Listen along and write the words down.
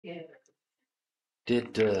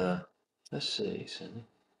Did let's see, Cindy.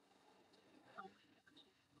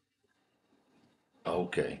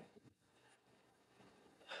 Okay,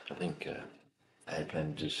 I think I had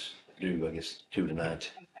planned to just do, I guess, two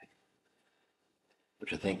tonight,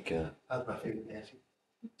 which I think That's my favorite, Nancy.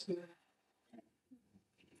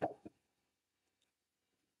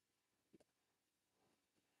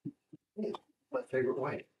 My favorite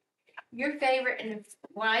white. Your favorite and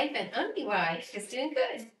wife and only wife is doing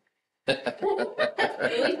good.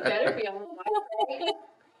 Really better be on the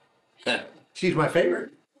wife. She's my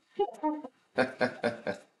favorite.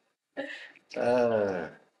 uh,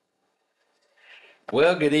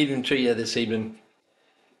 well, good evening to you this evening.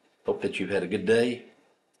 Hope that you've had a good day.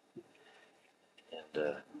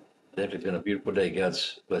 And definitely been a beautiful day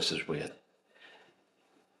God's blessed us with.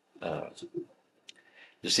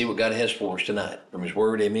 To see what God has for us tonight from His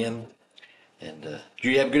Word, amen. And did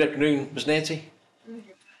you have a good afternoon, Miss Nancy?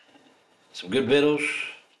 Some good victuals,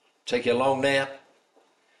 take you a long nap.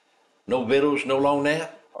 No victuals, no long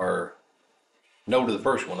nap, or no to the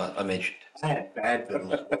first one I mentioned. I had bad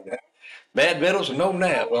fiddles. Bad victuals and no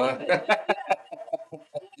nap, huh?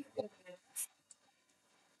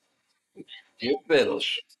 Good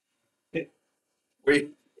victuals.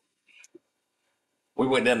 We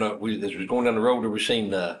went down as we was going down the road, we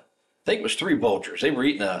seen I think it was three vultures. They were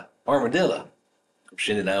eating a armadillo.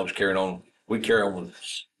 Cindy and I was carrying on. We carry on with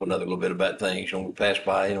another little bit about things. We passed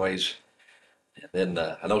by anyways. And then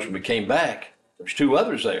I noticed when we came back, there was two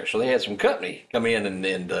others there. So they had some company come in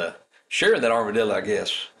and sharing that armadillo, I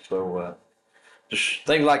guess. So just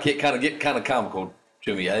things like it get kind of comical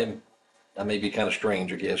to me. I may be kind of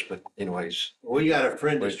strange, I guess, but anyways. We got a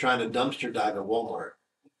friend that's trying to dumpster dive at Walmart.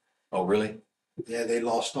 Oh, really? Yeah, they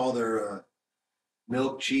lost all their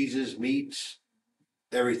milk, cheeses, meats,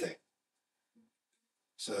 everything.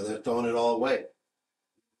 So they're throwing it all away.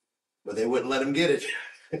 But they wouldn't let him get it.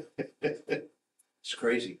 It's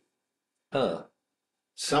crazy. Huh.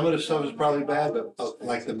 Some of the stuff is probably bad, but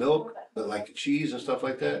like the milk, but like the cheese and stuff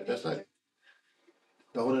like that, that's not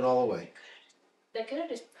throwing it all away. They could have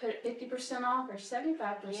just put it 50% off or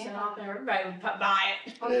 75% off, and everybody would buy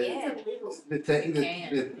it. Oh, yeah.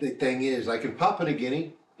 The thing is, like in Papua New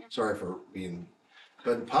Guinea, sorry for being,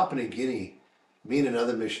 but in Papua New Guinea, me and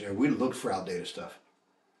another missionary, we look for outdated stuff.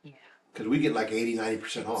 Yeah. Because we get like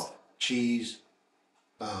 80-90% off. Cheese,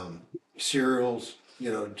 cereals,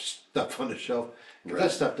 stuff on the shelf. Right.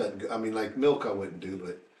 That stuff doesn't, I mean, like milk I wouldn't do,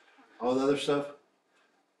 but all the other stuff,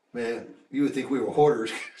 man, you would think we were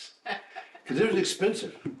hoarders. Because it was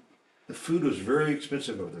expensive. The food was very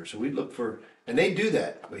expensive over there. So we'd look for, and they do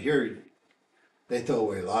that. But here, they throw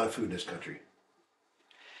away a lot of food in this country.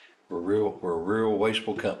 We're a real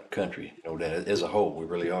wasteful country, no doubt. As a whole, we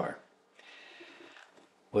really are.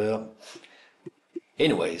 Well,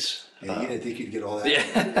 anyways. Yeah, you didn't think you'd get all that.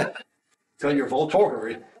 Yeah. Tell your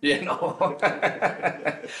vulture. Yeah, no.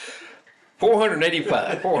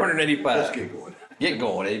 485. 485. Let's get going. Get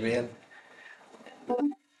going, amen.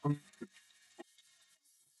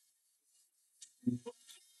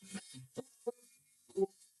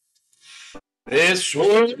 This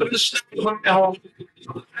was just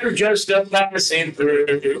a passing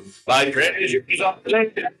through, my treasures are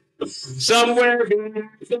laid somewhere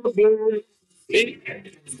beneath the blue.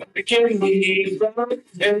 I can be from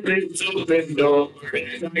every open door,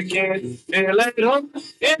 and I can't feel at home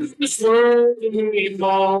in this world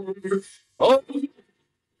anymore. Oh,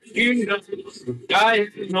 you know, I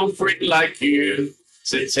have no friend like you,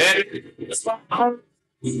 since heaven is my heart.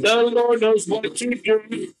 The Lord knows what to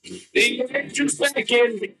do. The angels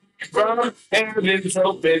beckon me from heaven's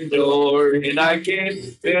open door, and I can't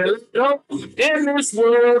feel it all in this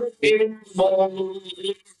world anymore.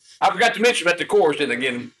 I forgot to mention about the chorus then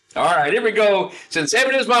again. All right, here we go. Since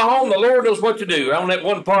heaven is my home, the Lord knows what to do. On that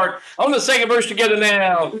one part, on the second verse together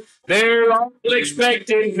now. They're all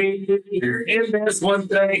expecting me, and there's one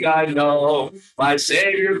thing I know. My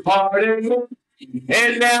Savior pardoned me,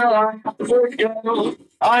 and now I would go.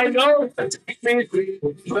 I know that take me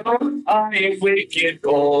through, though I am wicked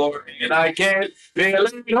poor, and I can't feel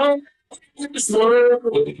it home in this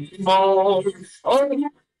world anymore.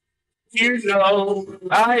 Oh, you know,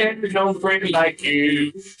 I have no friend like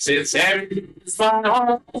you, since heaven is my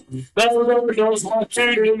home. The Lord knows what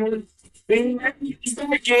to do. The angels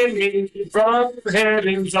beckon me from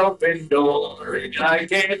heaven's open door, and I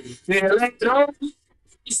can't feel it home in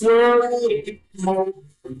this world anymore.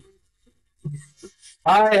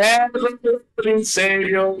 I have a living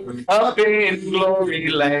Savior up in glory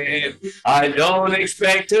land. I don't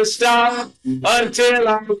expect to stop until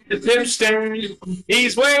I with him stand.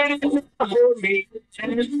 He's waiting for me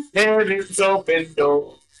in heaven's open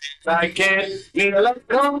door. I can't feel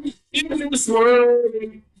like home in this world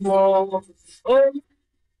anymore. Oh,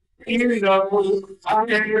 you know, I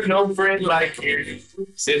have no friend like you.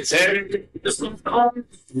 Since heaven is on,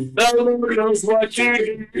 the Lord knows what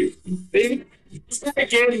you do. It's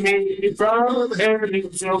taking me from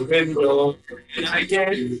heaven's open door. And I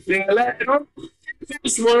can't feel at home in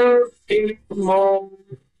this world anymore.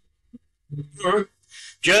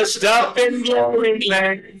 Just up in glory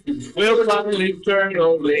land, we'll finally turn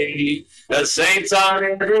away. The saints on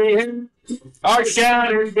every hand are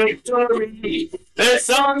shouting victory. Their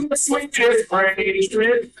song the sweetest praise,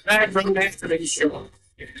 drift back from heaven's shore.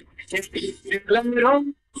 Can't be feeling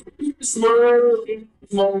on this world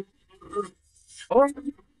anymore. Oh,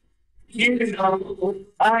 you know,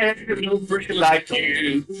 I have no friend like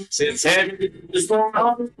you. Since heaven is born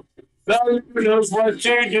on, the Lord knows what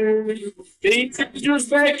you do. The angels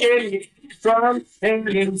beckon me from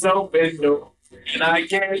heaven's open door. And I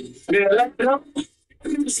can't feel like home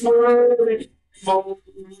in this world anymore.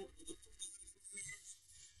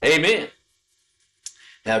 Amen.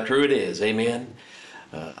 How true it is. Amen.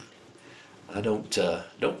 I don't feel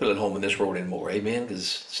at home in this world anymore. Amen.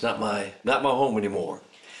 Because it's not my home anymore.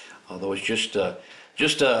 Although it's just a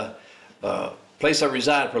place I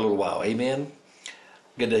reside for a little while. Amen.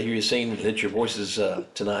 Good to hear you sing and hit your voices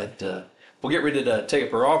tonight. We'll get ready to take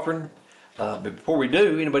up our offering. But before we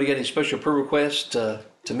do, anybody got any special prayer requests to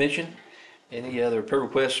mention? Any other prayer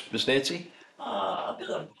requests, Miss Nancy?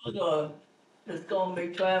 Is gonna be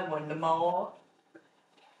traveling tomorrow.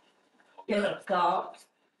 10 o'clock,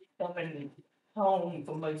 coming home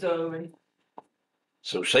from Missouri.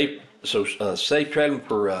 So safe traveling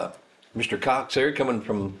for Mr. Cox there, coming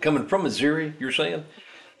from Missouri. You're saying?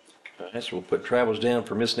 All right, so we'll put travels down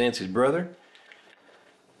for Miss Nancy's brother.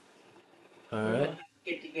 All right.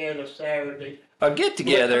 Get together Saturday. A get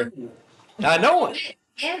together. I know it.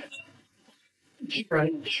 Yeah.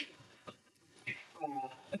 Right.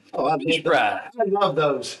 Oh, Fish fries. I love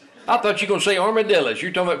those. I thought you were gonna say armadillos.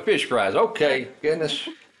 You're talking about fish fries. Okay, goodness.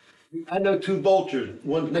 I know two vultures,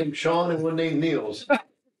 one named Sean and one named Niels.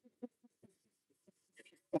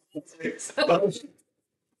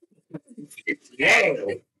 Yeah.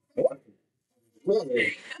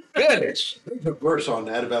 Goodness. There's a verse on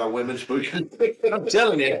that about a women's bush. I'm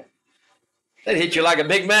telling you. That hit you like a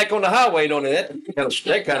Big Mac on the highway, don't it?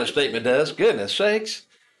 That kind of statement does. Goodness sakes.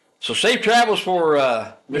 So safe travels for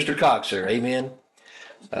Mr. Cox there. Amen.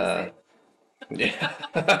 Yeah.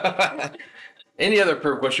 Any other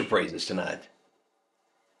prayer requests or praises tonight?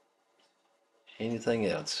 Anything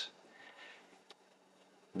else?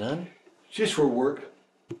 None? Just for work.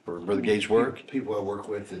 For Brother Gage's work? People I work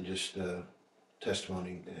with and just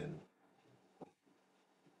testimony and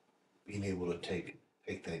being able to take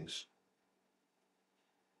things.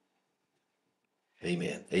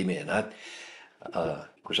 Amen. Amen. Of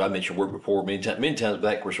course, I mentioned work before many times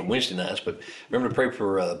back, of course, on Wednesday nights, but remember to pray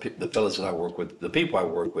for the fellas that I work with, the people I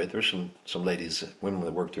work with. There's some ladies, women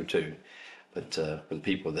that work there too, but for the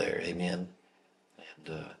people there, amen.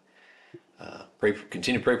 And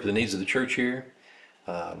continue to pray for the needs of the church here.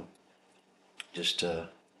 Just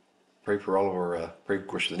pray for all of our, pray of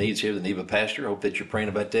course for the needs here, the need of a pastor. I hope that you're praying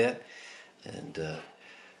about that, and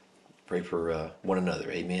pray for one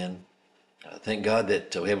another, amen. Thank God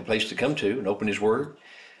that we have a place to come to and open His Word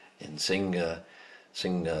and sing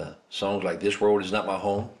songs like "This World Is Not My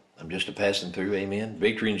Home." I'm just a passing through. Amen.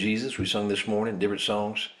 Victory in Jesus. We sung this morning different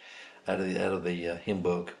songs out of the hymn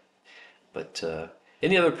book. But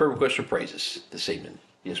any other prayer requests or praises this evening?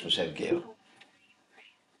 Yes, Miss Abigail.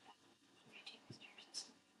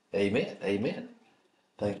 Amen. Amen.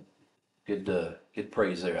 Good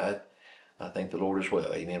praise there. I thank the Lord as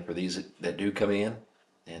well. Amen. For these that do come in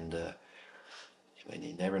and.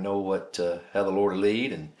 You never know what how the Lord will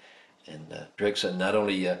lead and directs. And not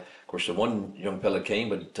only, of course, the one young fella came,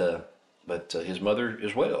 but his mother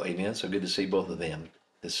as well. Amen. So good to see both of them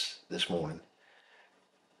this morning.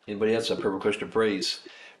 Anybody else have a prayer request or praise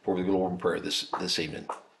for the Lord in prayer this evening?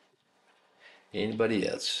 Anybody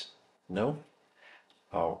else? No.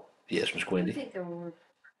 Oh yes, Miss I Quindy. think there were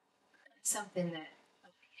something that I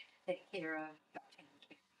take care of.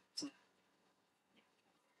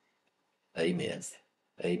 Amen.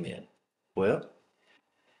 Amen. Well,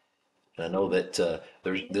 I know that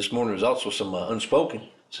there's this morning was also some unspoken,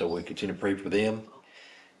 so we continue to pray for them,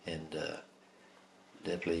 and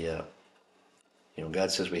definitely, God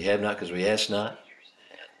says we have not because we ask not.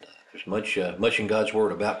 And, there's much in God's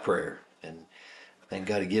word about prayer, and thank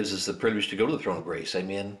God He gives us the privilege to go to the throne of grace.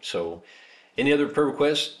 Amen. So, any other prayer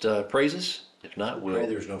requests, praises? If not, we'll Pray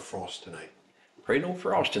there's no frost tonight. pray no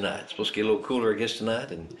frost tonight. It's supposed to get a little cooler, I guess,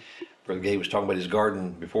 tonight, and Brother Gabe was talking about his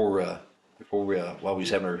garden while we was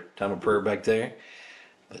having our time of prayer back there.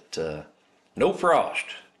 But no frost,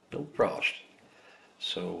 no frost.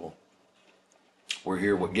 So we're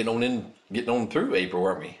here, getting on through April,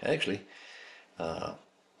 aren't we? Actually.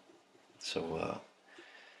 So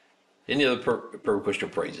any other prayer request or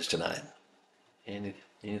praises tonight?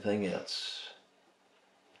 Anything else?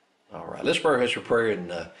 All right, let's bow our heads for prayer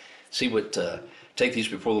and see what take these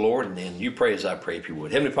before the Lord, and then you pray as I pray, if you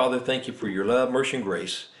would. Heavenly Father, thank you for your love, mercy, and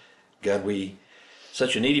grace. God, we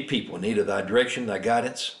such a needy people in need of thy direction, thy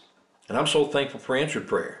guidance, and I'm so thankful for answered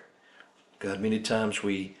prayer. God, many times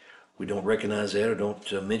we don't recognize that or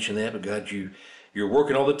don't mention that, but God, you're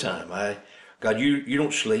working all the time. God, you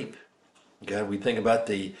don't sleep. God, we think about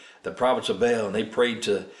the prophets of Baal, and they prayed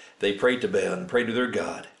to Baal and prayed to their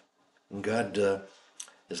God. And God,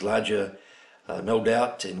 as Elijah, no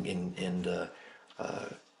doubt, and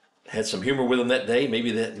had some humor with them that day.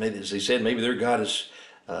 Maybe as they said, maybe their God is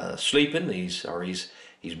sleeping.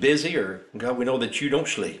 He's busy. Or God, we know that you don't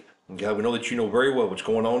sleep. And God, we know that you know very well what's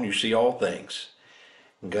going on. You see all things.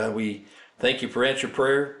 And God, we thank you for answered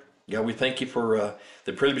prayer. God, we thank you for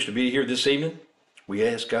the privilege to be here this evening. We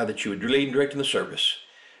ask, God, that you would lead and direct in the service.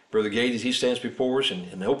 Brother Gage, as he stands before us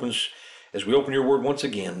and opens, as we open your word once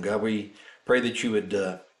again, God, we pray that you would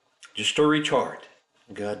just stir each heart.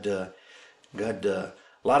 God, a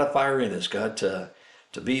lot of fire in us, God, to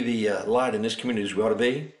be the light in this community as we ought to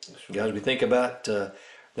be. God, as we think about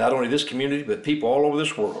not only this community, but people all over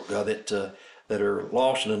this world, God, that are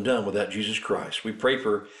lost and undone without Jesus Christ. We pray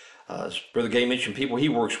for, as Brother Gay mentioned, people he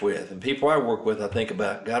works with and people I work with. I think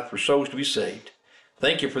about, God, for souls to be saved.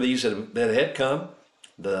 Thank you for these that had come,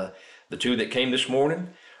 the two that came this morning,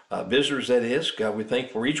 visitors that is. God, we thank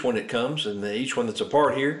for each one that comes and each one that's a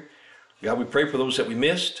part here. God, we pray for those that we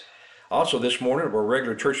missed. Also this morning of our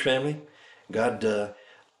regular church family. God,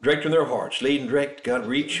 direct in their hearts, lead and direct, God,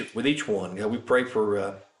 reach with each one. God, we pray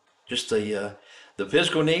for just the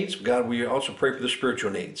physical needs. God, we also pray for the spiritual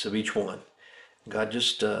needs of each one. God,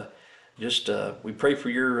 we pray for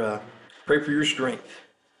your strength,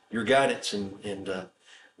 your guidance, and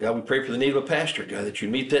God, we pray for the need of a pastor, God, that you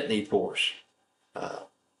meet that need for us.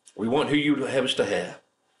 We want who you have us to have.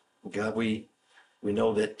 God, we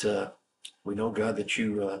know that we know, God, that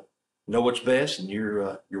you know what's best, and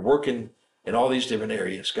you're working in all these different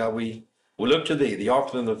areas. God, we look to thee, the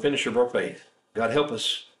author and the finisher of our faith. God, help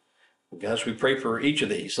us. Guys, we pray for each of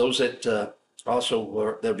these. Those that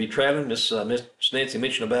also that'll be traveling. Miss Nancy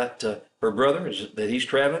mentioned about her brother, that he's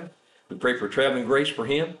traveling. We pray for traveling grace for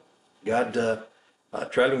him. God,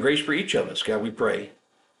 traveling grace for each of us. God, we pray.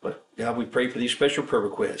 But God, we pray for these special prayer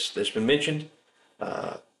requests that's been mentioned.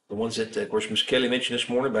 The ones that, of course, Miss Kelly mentioned this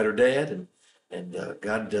morning about her dad, and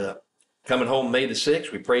God coming home May the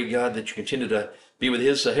 6th. We pray, God, that you continue to be with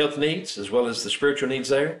his health needs as well as the spiritual needs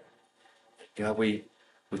there. God, we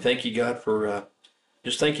thank you, God, for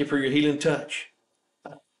just thank you for your healing touch.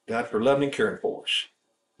 God, for loving and caring for us.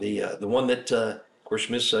 The one that, of course,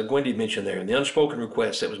 Miss Gwendy mentioned there, and the unspoken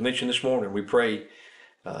request that was mentioned this morning. We pray,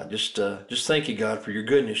 just thank you, God, for your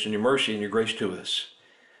goodness and your mercy and your grace to us.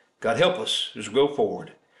 God, help us as we go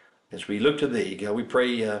forward. As we look to thee, God, we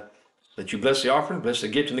pray that you bless the offering, bless the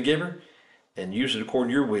gift and the giver, and use it according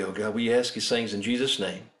to your will. God, we ask these things in Jesus'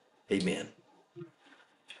 name. Amen.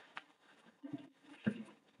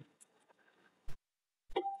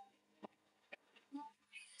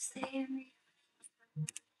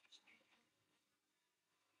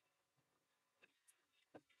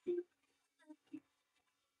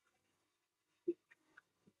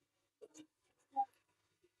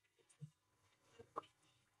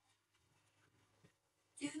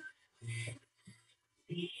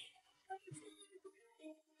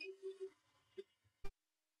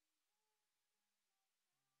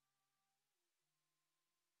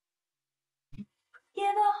 Give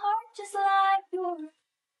a heart just like yours,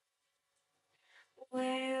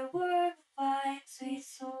 where word finds sweet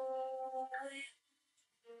soul.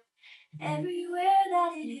 Everywhere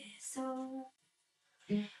that it is so.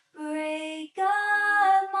 Break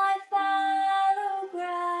up my fallow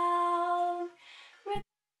ground.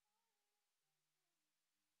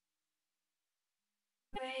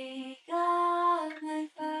 Break up my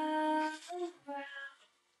fallow ground.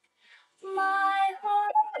 My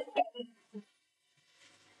heart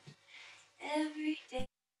every day.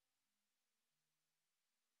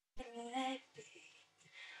 Let be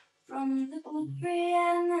from the glory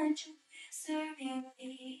and the joy serving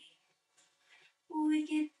thee.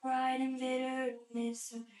 Wicked pride and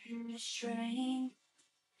bitterness unrestrained.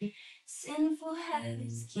 Sinful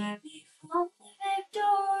habits keep me from the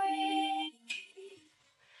victory.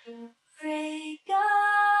 Break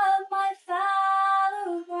up my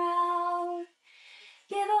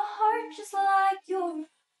just like yours.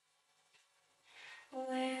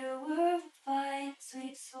 Where we're fine,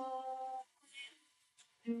 sweet soul.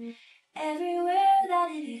 Everywhere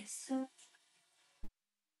that it is so.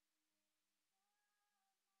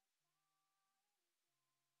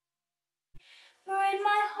 Rid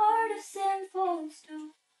my heart of sinful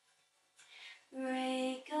stone.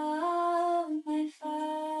 Break up my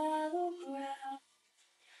fallow ground.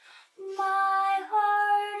 My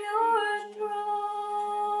heart your throne.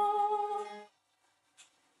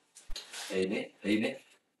 Amen. Amen.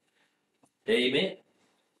 Amen.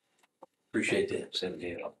 Appreciate that,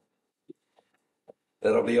 Cindy.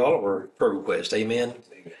 That'll be all of our prayer requests. Amen.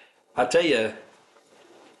 I tell you,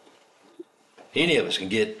 any of us can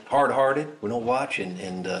get hard-hearted. We don't watch,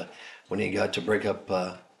 and we need God to break up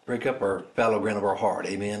our fallow ground of our heart.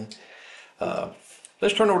 Amen.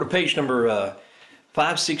 Let's turn over to page number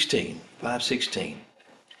 516. 516.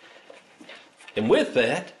 And with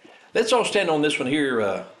that, let's all stand on this one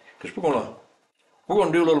here, because we're gonna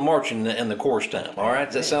do a little marching in the chorus time. All right?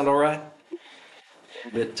 Does that sound all right? A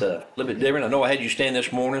little bit different. I know I had you stand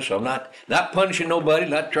this morning, so I'm not punishing nobody,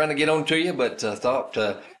 not trying to get on to you, but thought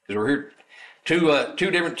because we're here two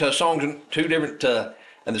different songs and two different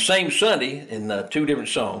and the same Sunday in two different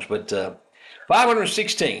songs, but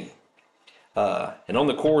 516. And on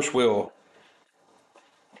the chorus we'll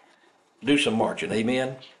do some marching.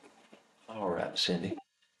 Amen. All right, Cindy.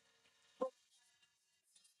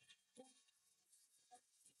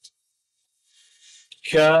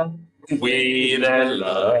 Come, we that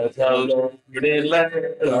love the Lord, and let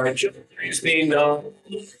our joys be known.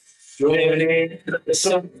 Joining the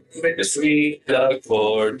song with the sweet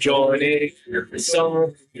accord, joining the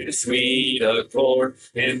song with the sweet accord,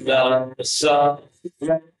 in the song,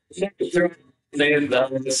 the throne, in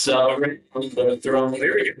the song, the throne.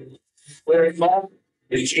 There we go. Where my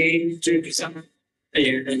is to be sung,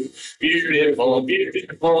 beautiful,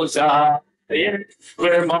 beautiful Zion.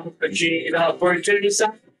 Where my upward to the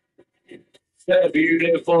sun, the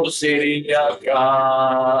beautiful city of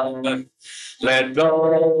God. Let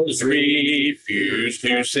those refuse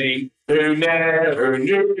to sing who never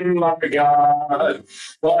knew our God.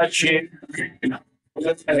 But children of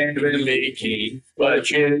the heavenly King, but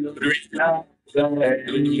children of the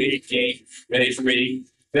heavenly King, they speak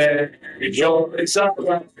their joys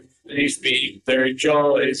abroad. They speak their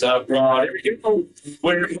joys abroad. Here we go.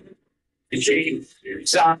 Where Jesus,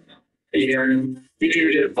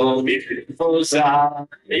 beautiful, beautiful Zion.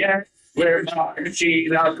 We're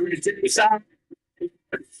marching up to Zion,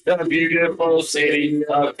 the beautiful city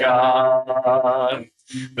of God.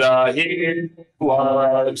 The hill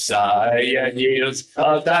of Zion yields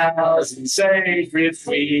 1,000 sacred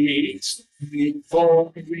weeks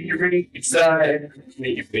before we reach the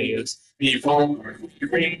heavenly fields. Before we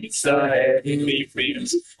reach the heavenly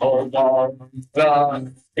fields, or walk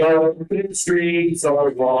the golden streets, or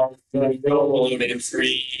walk the golden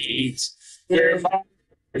streets. We're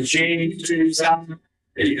marching to Zion.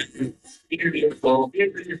 Beautiful,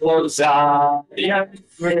 beautiful Zion.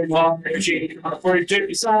 We're marching upward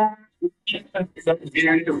to Zion, the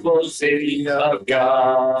beautiful city of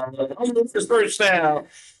God. On the first verse now,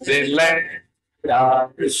 then let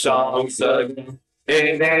our songs sing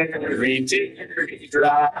in every tear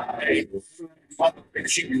dry.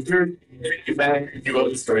 Marching through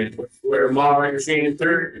Emmanuel's strength. We're marching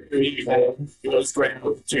through Emmanuel's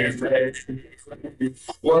strength to pray.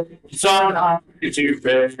 Words on high to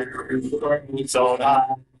bear, words on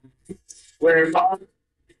high. We're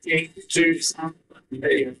marching to Zion,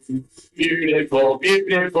 beautiful,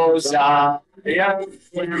 beautiful Zion.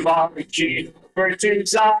 We're marching over to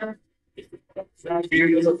Zion, the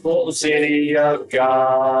beautiful city of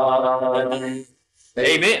God.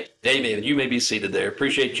 Amen. Amen. You may be seated there.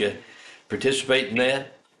 Appreciate you participating in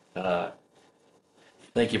that.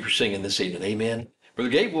 Thank you for singing this evening. Amen. Brother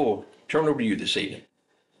Gabe, we'll turn over to you this evening.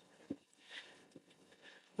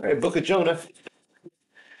 All right, Book of Jonah.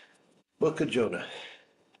 Book of Jonah.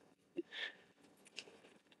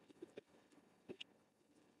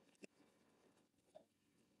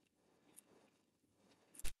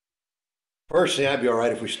 Personally, I'd be all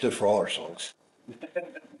right if we stood for all our songs.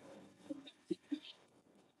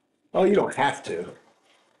 Oh, you don't have to.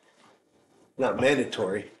 Not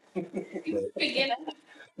mandatory. Begin.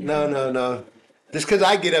 No. Just because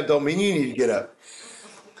I get up don't mean you need to get up.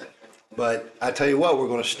 But I tell you what, we're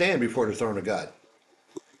going to stand before the throne of God.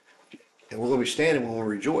 And we're going to be standing when we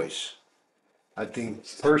rejoice. I think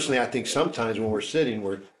sometimes when we're sitting,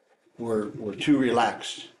 we're too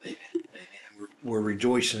relaxed. We're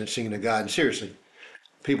rejoicing and singing to God. And seriously,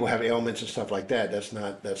 people have ailments and stuff like that. That's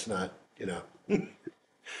not,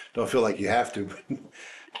 don't feel like you have to.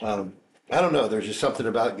 I don't know, there's just something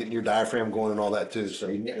about getting your diaphragm going and all that too, so.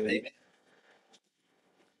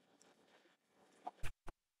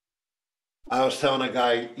 I was telling a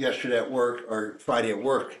guy yesterday at work, or Friday at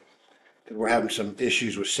work, 'cause we're having some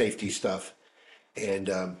issues with safety stuff. And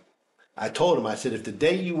I told him, I said, if the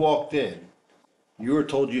day you walked in, you were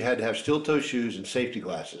told you had to have steel toe shoes and safety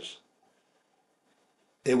glasses,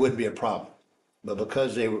 it wouldn't be a problem. But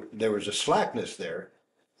because there was a slackness there,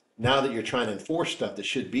 now that you're trying to enforce stuff that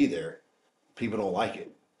should be there, people don't like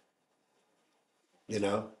it. You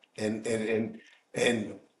know, and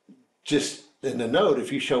just in the note,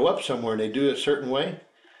 if you show up somewhere and they do it a certain way,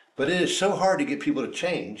 but it is so hard to get people to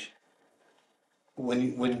change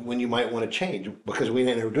when you might want to change because we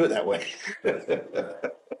never do it that way.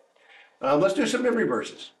 Let's do some memory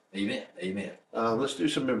verses. Amen. Amen. Let's do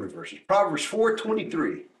some memory verses. Proverbs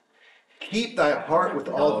 4:23. Keep thy heart with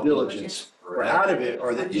all diligence, for out of it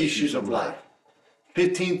are the issues of life.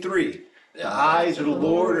 15:3. The eyes of the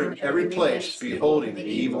Lord are in every place, beholding the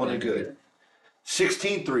evil and the good.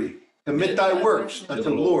 16:3. Commit thy works unto the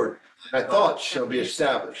Lord, thy thoughts shall be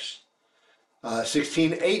established.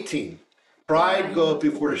 16:18. Pride goeth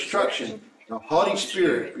before destruction, a haughty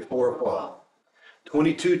spirit before a fall.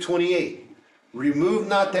 22:28. Remove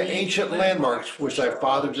not the ancient landmarks which thy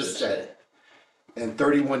fathers have set. And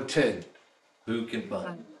 31:10. Who can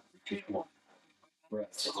find?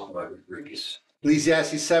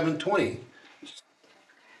 Ecclesiastes 7:20.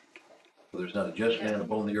 For there's not a just man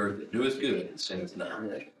upon the earth that doeth good and sinneth not.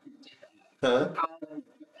 Huh?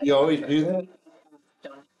 You always do that?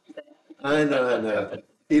 I know.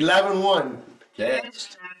 11:1.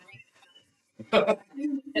 Yes.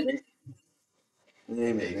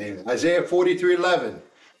 Amen. Isaiah 43:11.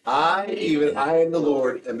 Even I am the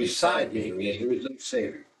Lord, and beside me there is no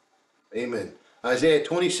Savior. Amen. Isaiah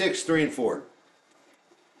 26:3 and 4.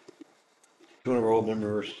 One of our old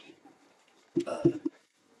memories.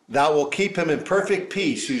 Thou wilt keep him in perfect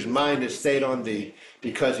peace, whose mind is stayed on thee,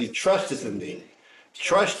 because he trusteth in thee.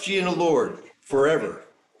 Trust ye in the Lord forever,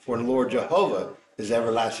 for the Lord Jehovah is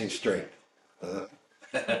everlasting strength.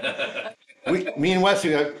 Me and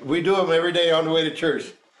Wesley, we do them every day on the way to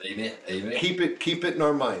church. Amen. Amen. Keep it in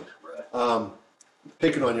our mind.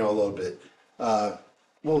 Picking on you all a little bit.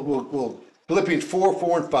 We'll Philippians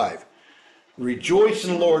 4 and 5. Rejoice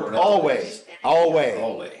in the Lord always.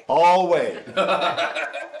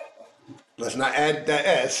 Let's not add that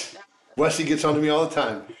S. Wesley gets on to me all the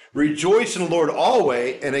time. Rejoice in the Lord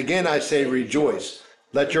always, and again I say rejoice.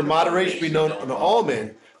 Let your moderation be known unto all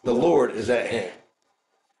men. The Lord is at hand.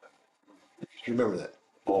 Remember that.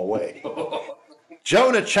 Always.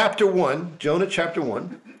 Jonah chapter 1.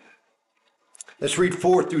 Let's read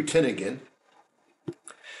 4 through 10 again.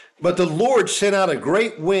 But the Lord sent out a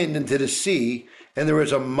great wind into the sea, and there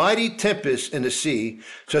was a mighty tempest in the sea,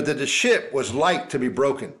 so that the ship was like to be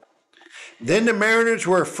broken. Then the mariners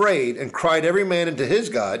were afraid, and cried every man unto his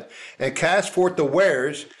God, and cast forth the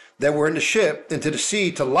wares that were in the ship into the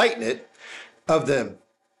sea to lighten it of them.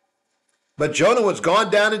 But Jonah was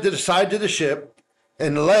gone down into the side of the ship,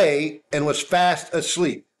 and lay and was fast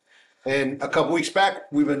asleep. And a couple weeks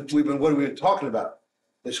back, we've been what have we been talking about?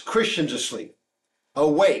 Is Christians asleep,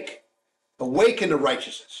 awake into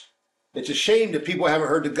righteousness. It's a shame that people haven't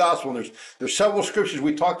heard the gospel. And there's several scriptures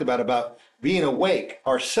we talked about being awake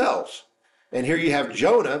ourselves. And here you have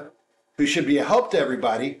Jonah, who should be a help to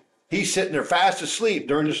everybody. He's sitting there fast asleep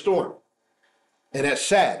during the storm. And that's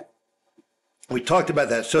sad. We talked about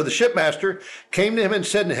that. So the shipmaster came to him and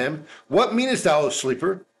said to him, What meanest thou, O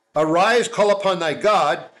sleeper? Arise, call upon thy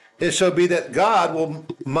God, if so be that God will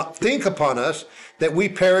think upon us, that we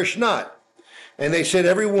perish not. And they said,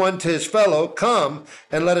 every one to his fellow, Come,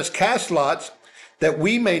 and let us cast lots, that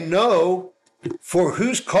we may know for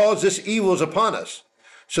whose cause this evil is upon us.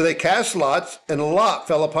 So they cast lots, and a lot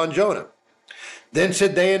fell upon Jonah. Then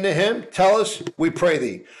said they unto him, Tell us, we pray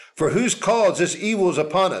thee, for whose cause this evil is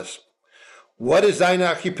upon us? What is thine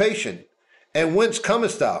occupation? And whence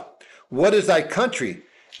comest thou? What is thy country?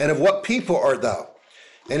 And of what people art thou?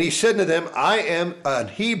 And he said to them, I am an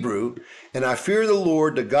Hebrew, and I fear the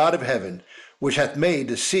Lord, the God of heaven, which hath made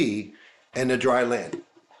the sea and the dry land.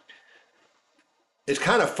 It's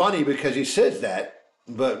kind of funny because he says that,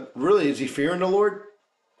 but really, is he fearing the Lord?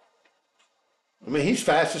 I mean, he's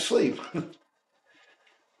fast asleep.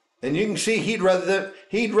 And you can see he'd rather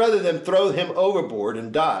them throw him overboard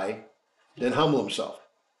and die than humble himself.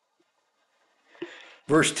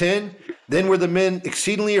 Verse 10, Then were the men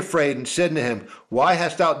exceedingly afraid and said unto him, Why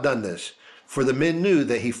hast thou done this? For the men knew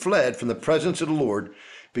that he fled from the presence of the Lord,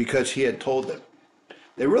 because he had told them.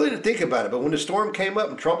 They really didn't think about it, but when the storm came up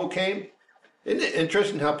and trouble came, isn't it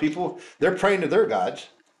interesting how people, they're praying to their gods,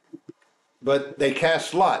 but they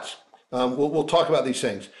cast lots. We'll talk about these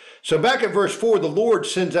things. So back at verse 4, the Lord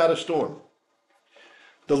sends out a storm.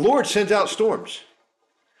 The Lord sends out storms.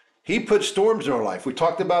 He puts storms in our life. We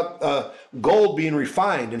talked about gold being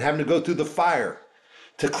refined and having to go through the fire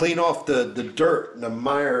to clean off the dirt and the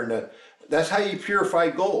mire. And that's how you purify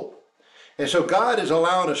gold. And so God is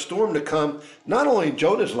allowing a storm to come, not only in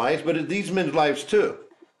Jonah's life, but in these men's lives too.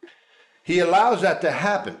 He allows that to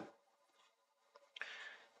happen.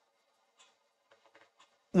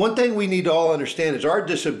 One thing we need to all understand is our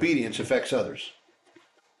disobedience affects others.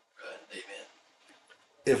 Amen.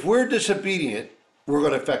 If we're disobedient, we're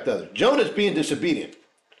going to affect others. Jonah's being disobedient,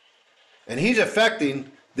 and he's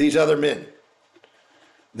affecting these other men.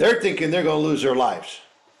 They're thinking they're going to lose their lives.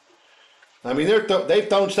 I mean, they've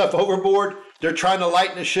thrown stuff overboard. They're trying to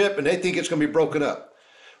lighten the ship, and they think it's going to be broken up.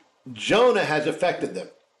 Jonah has affected them.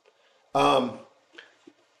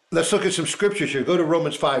 Let's look at some scriptures here. Go to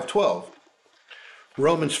Romans 5:12.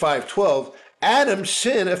 Romans 5:12. Adam's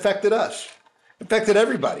sin affected us, affected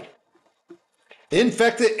everybody,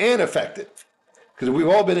 infected and affected, because we've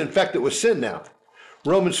all been infected with sin now.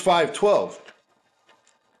 Romans 5:12.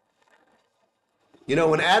 You know,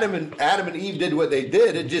 when Adam and Eve did what they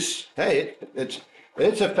did, it just, hey,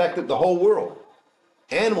 it's affected the whole world.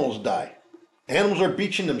 Animals die. Animals are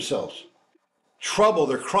beaching themselves. Trouble,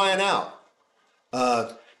 they're crying out.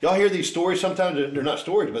 Y'all hear these stories sometimes, they're not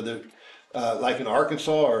stories, but they're like in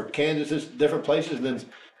Arkansas or Kansas, different places, and then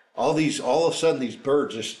all of a sudden these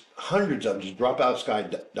birds, just hundreds of them just drop out of the sky,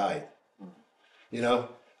 die. You know,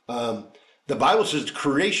 the Bible says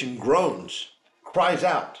creation groans, cries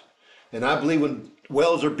out. And I believe when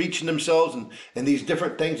whales are beaching themselves and these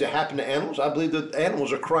different things that happen to animals, I believe that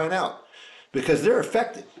animals are crying out because they're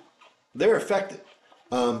affected. They're affected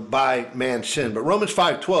by man's sin. But Romans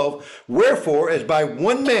 5:12, wherefore, as by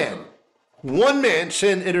one man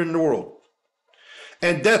sin entered in the world,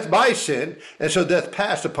 and death by sin, and so death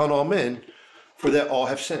passed upon all men, for that all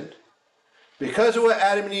have sinned. Because of what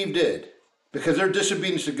Adam and Eve did, because of their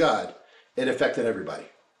disobedience to God, it affected everybody.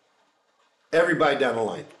 Everybody down the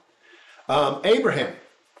line. Abraham,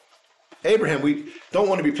 we don't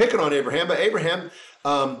want to be picking on Abraham, but Abraham,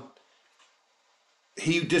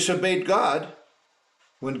 he disobeyed God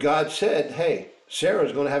when God said, hey,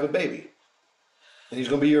 Sarah's going to have a baby, and he's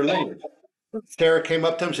going to be your leader. Sarah came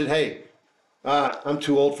up to him and said, hey, I'm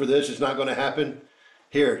too old for this. It's not going to happen.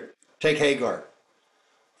 Here, take Hagar.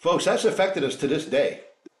 Folks, that's affected us to this day.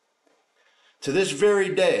 To this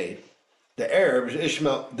very day, the Arabs, the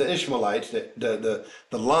Ishmaelites, the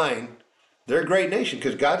line, they're a great nation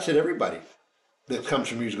because God said everybody that comes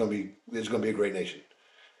from you is going to be a great nation.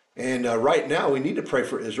 And right now, we need to pray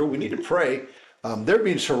for Israel. We need to pray. They're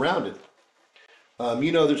being surrounded.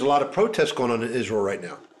 You know, there's a lot of protests going on in Israel right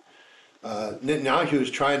now. Netanyahu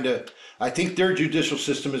is trying to, I think their judicial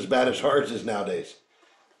system is as bad as ours is nowadays.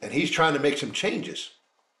 And he's trying to make some changes.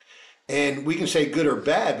 And we can say good or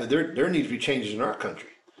bad, but there needs to be changes in our country.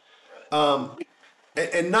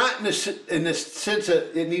 And not in this sense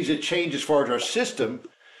that it needs to change as far as our system,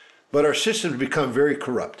 but our system has become very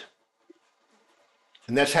corrupt.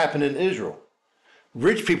 And that's happened in Israel.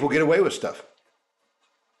 Rich people get away with stuff.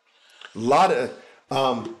 A lot of,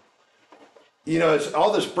 you know, it's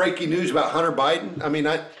all this breaking news about Hunter Biden. I mean,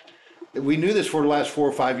 we knew this for the last 4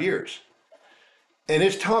 or 5 years. And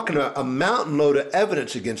it's talking a mountain load of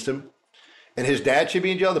evidence against him. And his dad should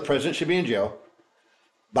be in jail. The president should be in jail.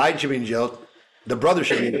 Biden should be in jail. The brother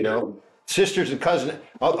should be in jail. Sisters and cousins,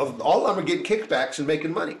 all of them are getting kickbacks and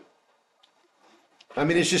making money. I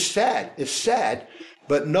mean, it's just sad. It's sad,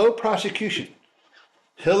 but no prosecution.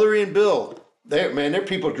 Hillary and Bill, they're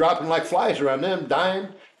people dropping like flies around them, dying,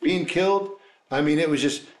 being killed. I mean, it was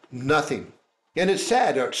just nothing. And it's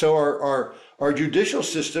sad. So our judicial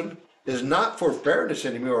system is not for fairness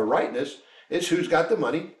anymore or rightness. It's who's got the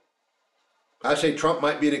money. I say Trump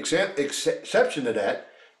might be an exception to that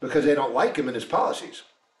because they don't like him and his policies.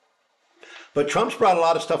 But Trump's brought a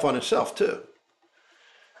lot of stuff on himself too.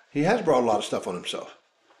 He has brought a lot of stuff on himself.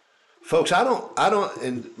 Folks, I don't,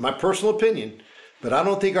 in my personal opinion, but I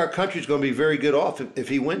don't think our country's going to be very good off if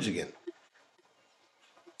he wins again.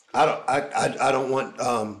 I don't want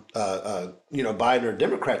you know, Biden or a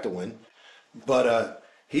Democrat to win, but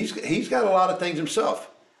he's got a lot of things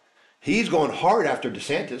himself. He's going hard after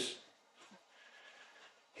DeSantis.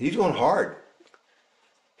 He's going hard.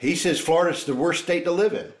 He says Florida's the worst state to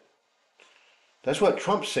live in. That's what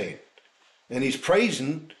Trump's saying. And he's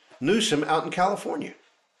praising Newsom out in California.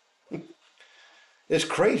 It's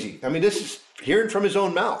crazy. I mean, this is hearing from his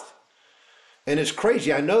own mouth. And it's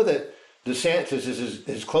crazy. I know that DeSantis is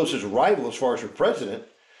his closest rival as far as for president,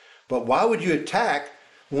 but why would you attack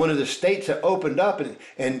one of the states that opened up,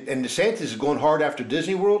 and DeSantis is going hard after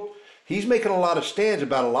Disney World. He's making a lot of stands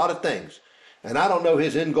about a lot of things. And I don't know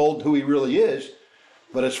his end goal, who he really is,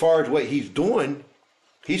 but as far as what he's doing,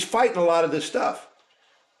 he's fighting a lot of this stuff.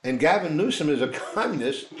 And Gavin Newsom is a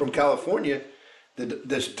communist from California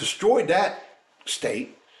that's destroyed that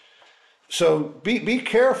state. So be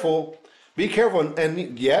careful. Be careful.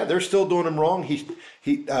 And yeah, they're still doing him wrong.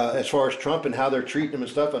 He as far as Trump and how they're treating him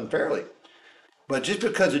and stuff unfairly. But just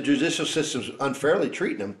because the judicial system's unfairly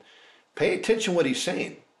treating him, pay attention what he's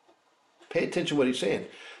saying. Pay attention what he's saying.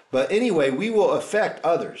 But anyway, we will affect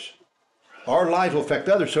others. Our lives will affect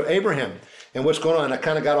others. So Abraham and what's going on, I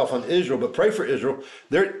kind of got off on Israel, but pray for Israel.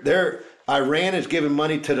 Iran is giving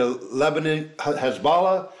money to the Lebanon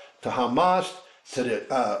Hezbollah, to Hamas, to the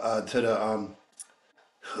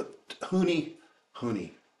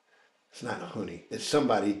Houthi. It's not a Houthi. It's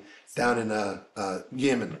somebody down in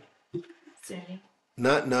Yemen. Sunni.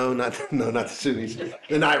 Not the Sunnis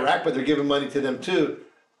in Iraq, but they're giving money to them too.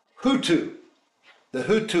 The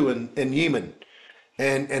Hutu in Yemen,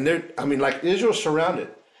 and they're, I mean, like Israel's surrounded,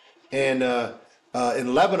 and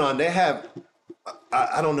in Lebanon they have,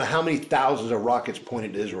 I don't know how many thousands of rockets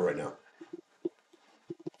pointed to Israel right now,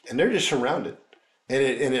 and they're just surrounded, and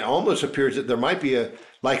it almost appears that there might be a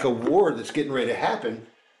war that's getting ready to happen,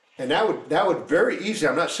 and that would very easily,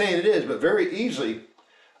 I'm not saying it is, but very easily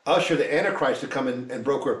usher the Antichrist to come in and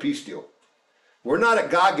broker a peace deal. We're not at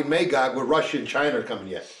Gog and Magog where Russia and China are coming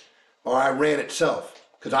yet, or Iran itself,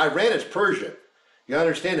 because Iran is Persia. You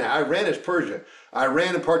understand that? Iran is Persia.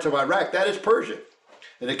 Iran and parts of Iraq, that is Persia.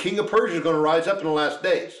 And the king of Persia is going to rise up in the last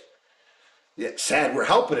days. Yeah, sad we're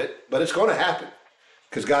helping it, but it's going to happen,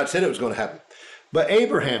 because God said it was going to happen. But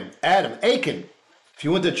Abraham, Adam, Achan, if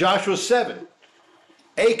you went to Joshua 7,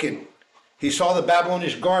 Achan, he saw the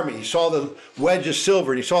Babylonian garment, he saw the wedge of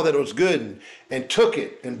silver, and he saw that it was good, and took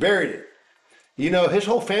it and buried it. You know, his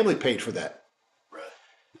whole family paid for that.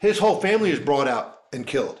 His whole family is brought out and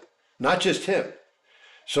killed, not just him.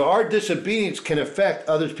 So our disobedience can affect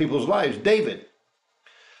other people's lives. David,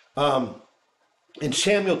 in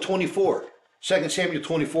Samuel 24, 2 Samuel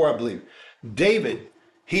 24, I believe, David,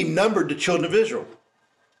 he numbered the children of Israel.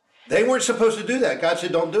 They weren't supposed to do that. God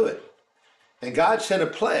said, don't do it. And God sent a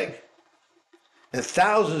plague. And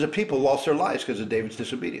thousands of people lost their lives because of David's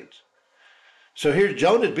disobedience. So here's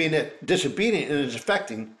Jonah being disobedient and is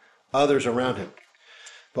affecting others around him.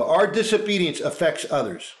 But our disobedience affects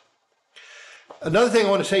others. Another thing I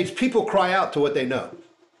want to say is people cry out to what they know.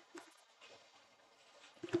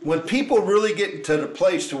 When people really get to the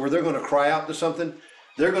place to where they're going to cry out to something,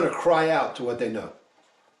 they're going to cry out to what they know.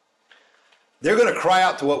 They're going to cry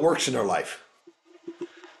out to what works in their life.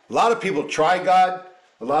 A lot of people try God.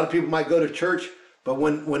 A lot of people might go to church. But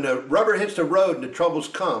when the rubber hits the road and the troubles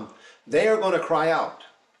come, they are going to cry out.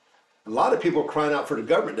 A lot of people are crying out for the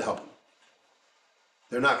government to help them.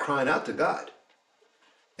 They're not crying out to God.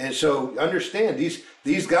 And so understand,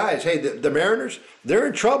 these guys, hey, the mariners, they're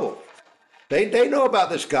in trouble. They know about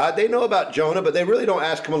this God. They know about Jonah, but they really don't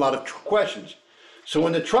ask him a lot of questions. So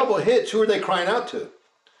when the trouble hits, who are they crying out to?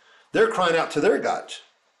 They're crying out to their gods.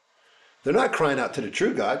 They're not crying out to the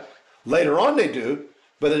true God. Later on they do,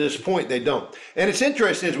 but at this point they don't. And it's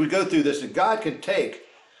interesting as we go through this that God can take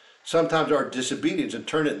sometimes our disobedience and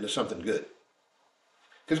turn it into something good.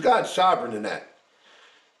 Because God's sovereign in that.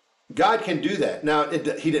 God can do that. Now,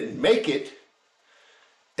 he didn't make it,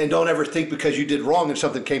 and don't ever think because you did wrong and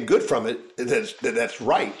something came good from it, that's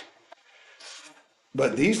right.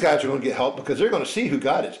 But these guys are going to get help because they're going to see who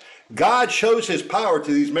God is. God shows his power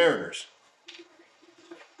to these mariners.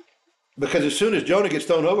 Because as soon as Jonah gets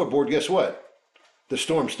thrown overboard, guess what? The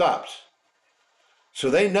storm stops. So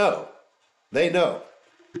they know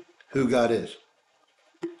who God is.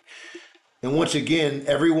 And once again,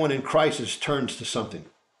 everyone in crisis turns to something.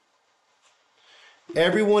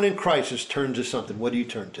 Everyone in crisis turns to something. What do you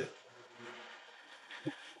turn to?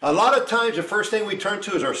 A lot of times, the first thing we turn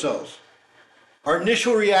to is ourselves. Our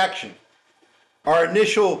initial reaction. Our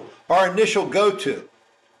initial go-to.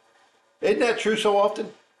 Isn't that true so often?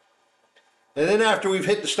 And then after we've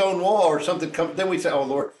hit the stone wall or something comes, then we say, oh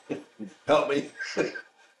Lord, help me.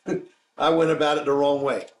 I went about it the wrong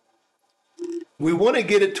way. We want to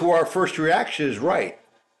get it to our first reaction is right.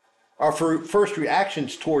 Our first reaction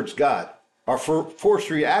is towards God. Our first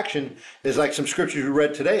reaction is like some scriptures we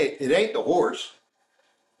read today. It ain't the horse.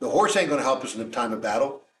 The horse ain't going to help us in the time of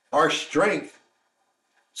battle. Our strength.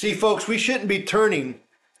 See, folks, we shouldn't be turning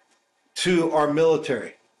to our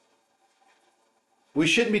military. We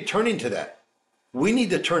shouldn't be turning to that. We need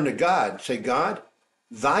to turn to God. Say, God,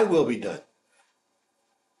 thy will be done.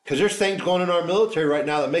 Because there's things going on in our military right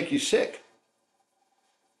now that make you sick.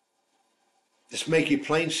 Just make you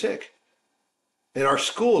plain sick. In our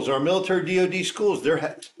schools, our military DOD schools,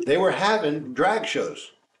 they were having drag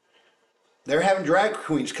shows. They're having drag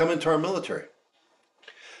queens come into our military.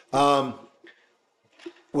 Was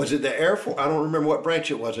it the Air Force? I don't remember what branch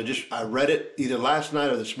it was. I read it either last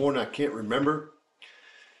night or this morning. I can't remember.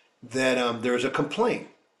 That there was a complaint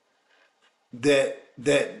that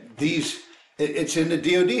it's in the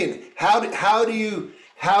DOD. And how do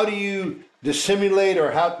you dissimulate,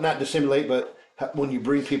 or not dissimulate, but when you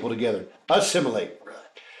bring people together, assimilate.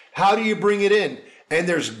 How do you bring it in? And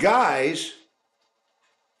there's guys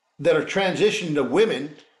that are transitioning to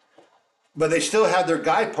women, but they still have their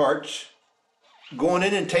guy parts going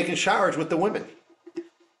in and taking showers with the women.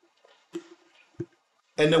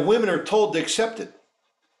 And the women are told to accept it.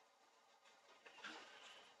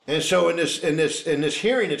 And so in this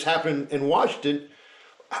hearing that's happened in Washington,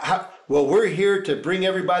 well, we're here to bring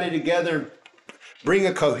everybody together, bring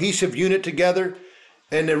a cohesive unit together.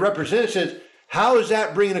 And the representative says, how is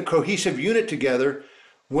that bringing a cohesive unit together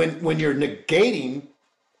when you're negating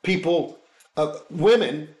people,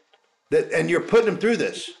 women, and you're putting them through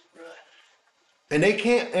this? And they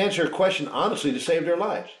can't answer a question honestly to save their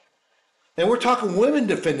lives. And we're talking women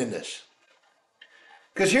defending this.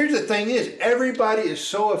 Because here's the thing is, everybody is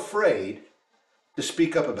so afraid to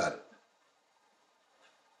speak up about it.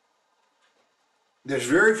 There's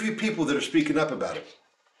very few people that are speaking up about it.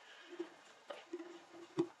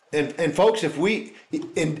 And folks, if we're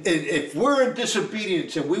in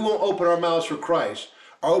disobedience and we won't open our mouths for Christ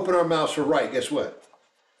or open our mouths for right, guess what?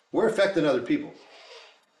 We're affecting other people.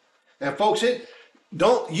 And folks, you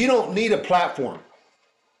don't need a platform.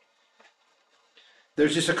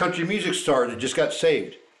 There's just a country music star that just got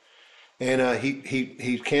saved, and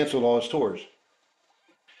he canceled all his tours.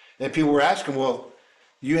 And people were asking, well,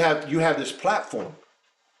 you have this platform,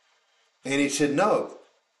 and he said, no.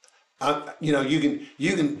 You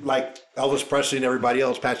can like Elvis Presley and everybody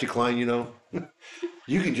else, Patsy Cline,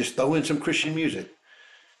 you can just throw in some Christian music.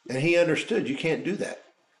 And he understood you can't do that.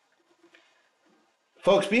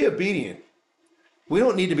 Folks, be obedient. We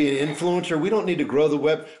don't need to be an influencer. We don't need to grow the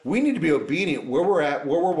web. We need to be obedient where we're at,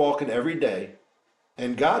 where we're walking every day.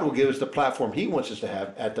 And God will give us the platform he wants us to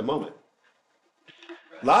have at the moment.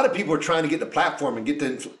 A lot of people are trying to get the platform and get the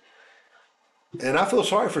influence. And I feel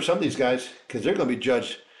sorry for some of these guys because they're going to be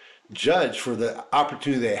judged for the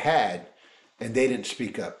opportunity they had and they didn't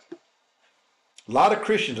speak up. A lot of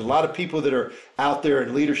Christians, a lot of people that are out there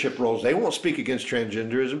in leadership roles, they won't speak against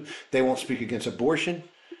transgenderism. They won't speak against abortion.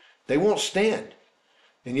 They won't stand.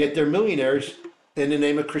 And yet they're millionaires in the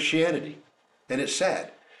name of Christianity. And it's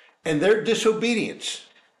sad. And their disobedience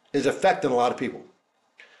is affecting a lot of people.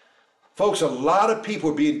 Folks, a lot of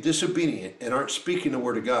people are being disobedient and aren't speaking the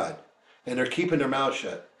word of God. And they're keeping their mouths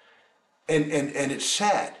shut. And it's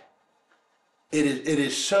sad. It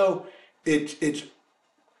is so, it's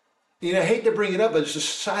I hate to bring it up, but it's the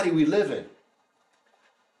society we live in.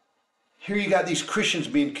 Here you got these Christians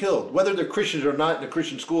being killed, whether they're Christians or not in a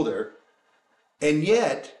Christian school there. And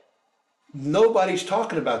yet, nobody's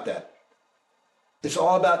talking about that. It's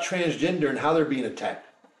all about transgender and how they're being attacked.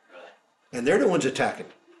 And they're the ones attacking.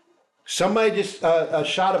 Somebody just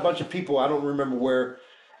shot a bunch of people, I don't remember where,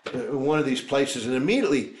 in one of these places, and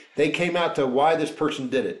immediately they came out to why this person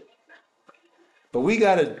did it. But we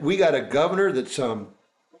got a governor that's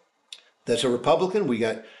a Republican. We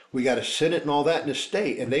got a Senate and all that in the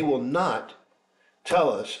state, and they will not tell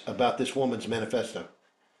us about this woman's manifesto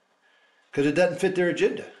because it doesn't fit their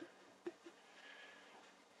agenda.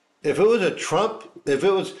 If it was a Trump, if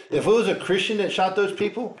it was a Christian that shot those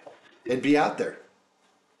people, it'd be out there.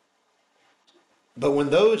 But when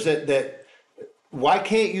those that why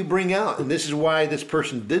can't you bring out, and this is why this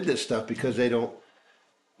person did this stuff, because they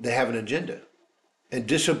have an agenda and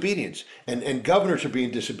disobedience, and governors are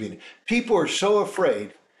being disobedient. People are so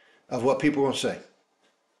afraid of what people will say.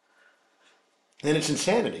 And it's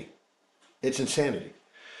insanity. It's insanity.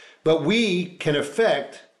 But we can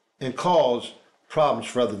affect and cause problems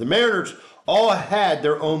for others. The Mariners all had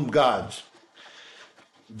their own gods.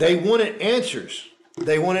 They wanted answers.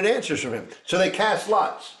 They wanted answers from him. So they cast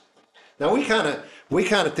lots. Now we kind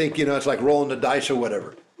of think, it's like rolling the dice or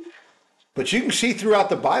whatever. But you can see throughout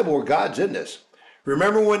the Bible where God's in this.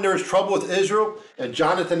 Remember when there was trouble with Israel and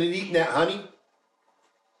Jonathan had eaten that honey?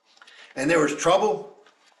 And there was trouble,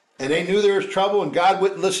 and they knew there was trouble, and God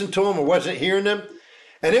wouldn't listen to them or wasn't hearing them.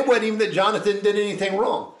 And it wasn't even that Jonathan did anything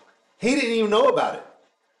wrong. He didn't even know about it.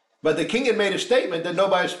 But the king had made a statement that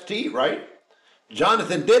nobody's to eat, right?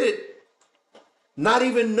 Jonathan did it, not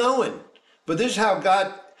even knowing. But this is how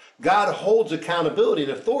God holds accountability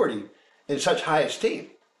and authority in such high esteem.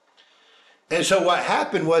 And so what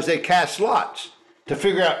happened was they cast lots to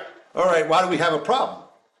figure out, all right, why do we have a problem?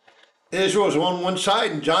 Israel was on one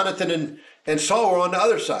side and Jonathan and Saul were on the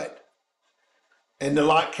other side. And the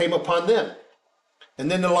lot came upon them.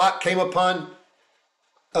 And then the lot came upon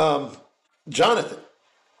Jonathan.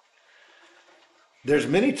 There's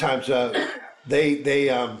many times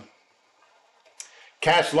they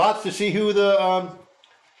cast lots to see who the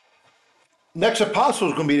next apostle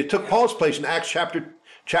was going to be that took Paul's place in Acts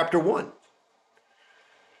chapter 1.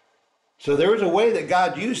 So there was a way that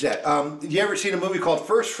God used that. You ever seen a movie called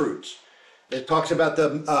First Fruits? It talks about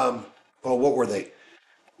the, what were they?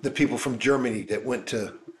 The people from Germany that went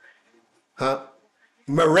to,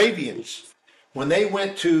 Moravians. When they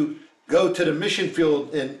went to go to the mission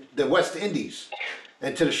field in the West Indies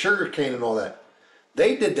and to the sugar cane and all that.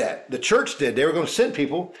 They did that. The church did. They were going to send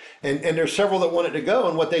people, and there's several that wanted to go.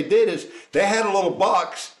 And what they did is they had a little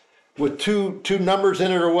box with two numbers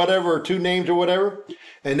in it or whatever, or two names or whatever.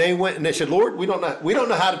 And they went and they said, Lord, we don't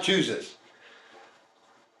know how to choose this.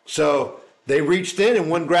 So they reached in and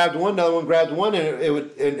one grabbed one, another one grabbed one,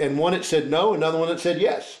 and one that said no, another one that said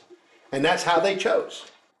yes. And that's how they chose.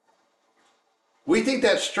 We think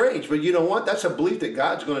that's strange, but you know what? That's a belief that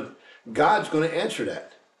God's going to answer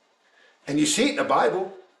that. And you see it in the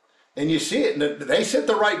Bible, and you see it, and they sent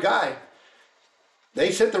the right guy.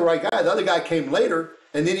 They sent the right guy. The other guy came later,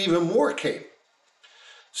 and then even more came.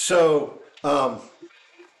 So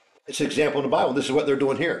it's an example in the Bible. This is what they're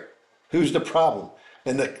doing here. Who's the problem?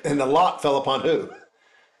 And the lot fell upon who?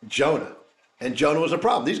 Jonah. And Jonah was a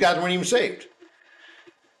problem. These guys weren't even saved.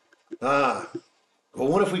 Well,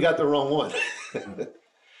 what if we got the wrong one?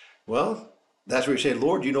 Well, that's where you say,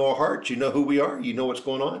 Lord, you know our hearts. You know who we are. You know what's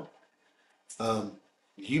going on.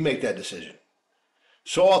 You make that decision.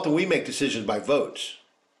 So often we make decisions by votes.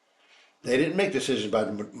 They didn't make decisions by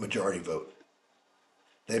the majority vote.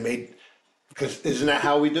 They made, because isn't that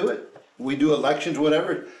how we do it? We do elections,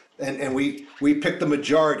 whatever, and we pick the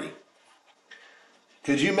majority.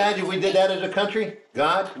 Could you imagine if we did that as a country?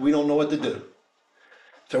 God, we don't know what to do.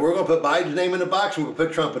 So we're going to put Biden's name in the box, and we're going to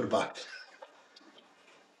put Trump in the box.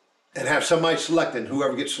 And have somebody selected, and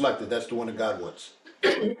whoever gets selected, that's the one that God wants.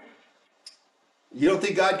 You don't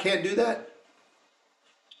think God can't do that?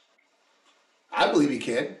 I believe he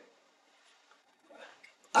can.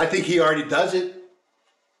 I think he already does it.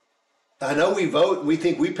 I know we vote, and we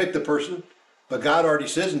think we pick the person, but God already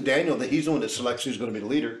says in Daniel that he's the one that selects who's going to be the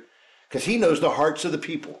leader, because he knows the hearts of the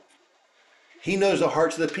people. He knows the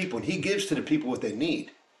hearts of the people, and he gives to the people what they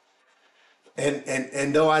need.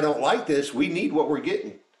 And though I don't like this, we need what we're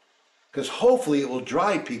getting, because hopefully it will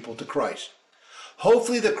drive people to Christ.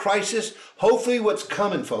 Hopefully the crisis, hopefully what's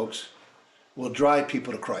coming, folks, will drive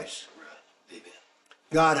people to Christ.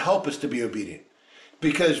 God, help us to be obedient,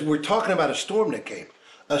 because we're talking about a storm that came.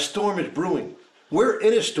 A storm is brewing. We're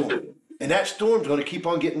in a storm, and that storm's going to keep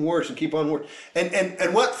on getting worse and keep on worse.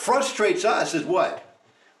 And what frustrates us is what?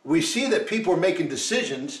 We see that people are making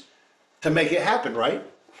decisions to make it happen, right?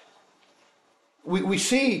 We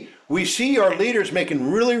see our leaders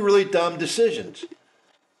making really, really dumb decisions.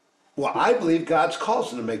 Well, I believe God's calls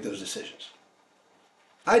them to make those decisions.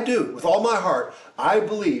 I do, with all my heart. I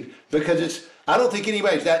believe, because I don't think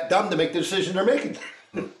anybody's that dumb to make the decision they're making.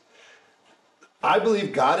 I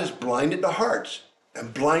believe God has blinded the hearts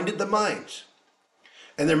and blinded the minds.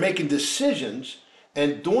 And they're making decisions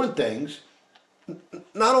and doing things,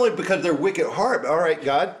 not only because of their wicked heart, but all right,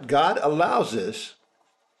 God allows this.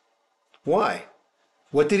 Why?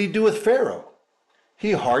 What did he do with Pharaoh?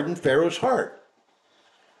 He hardened Pharaoh's heart.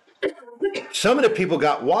 Some of the people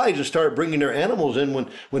got wise and started bringing their animals in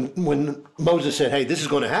when Moses said, hey, this is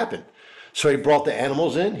going to happen. So he brought the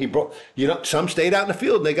animals in. He brought, some stayed out in the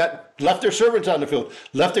field and they left their servants out in the field,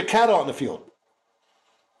 left their cattle out in the field.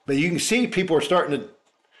 But you can see people are starting to,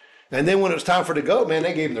 and then when it was time for them to go, man,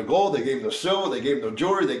 they gave them their gold, they gave them their silver, they gave them their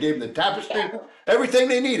jewelry, they gave them the tapestry, everything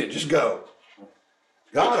they needed, just go.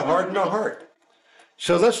 God hardened our heart.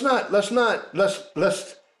 So let's not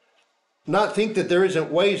think that there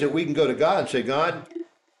isn't ways that we can go to God and say, God,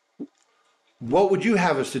 what would you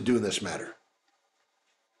have us to do in this matter?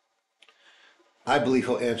 I believe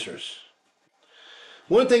he'll answer us.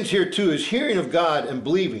 One of the things here too is hearing of God and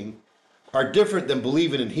believing are different than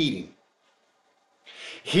believing and heeding.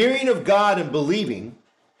 Hearing of God and believing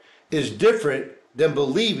is different than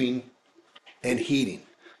believing and heeding.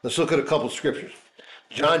 Let's look at a couple of scriptures.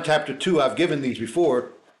 John chapter 2, I've given these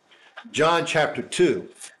before. John chapter 2.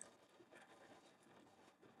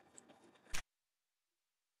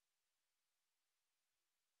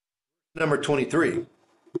 Number 23.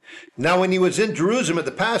 Now, when he was in Jerusalem at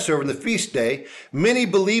the Passover and the feast day, many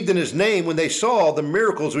believed in his name when they saw the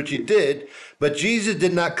miracles which he did. But Jesus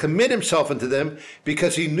did not commit himself unto them,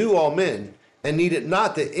 because he knew all men, and needed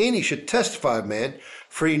not that any should testify of man,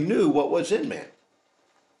 for he knew what was in man.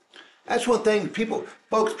 That's one thing people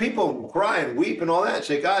cry and weep and all that and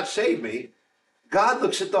say, God save me. God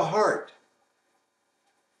looks at the heart.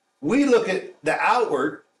 We look at the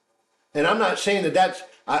outward, and I'm not saying that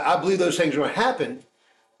I believe those things are going to happen,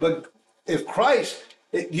 but if Christ,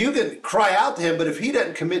 you can cry out to him, but if he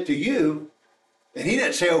doesn't commit to you, and he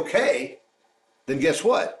doesn't say okay, then guess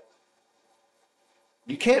what?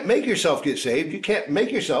 You can't make yourself get saved. You can't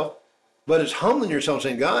make yourself, but it's humbling yourself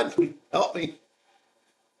saying, God, help me.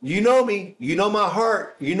 You know me. You know my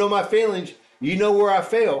heart. You know my feelings. You know where I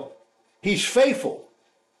fail. He's faithful.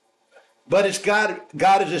 But it's God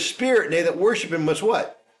is a spirit, and they that worship him must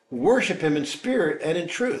what? Worship him in spirit and in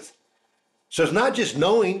truth. So it's not just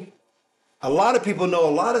knowing. A lot of people know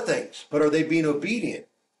a lot of things, but are they being obedient?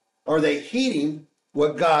 Are they heeding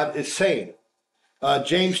what God is saying?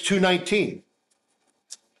 James 2:19.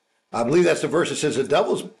 I believe that's the verse that says the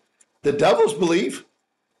devils believe.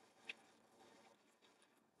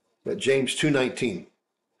 But James 2:19.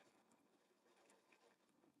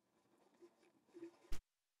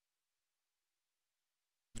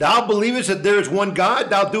 Thou believest that there is one God,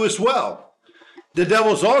 thou doest well. The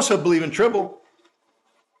devils also believe and tremble.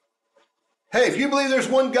 Hey, if you believe there's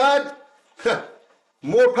one God,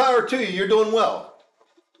 more power to you, you're doing well.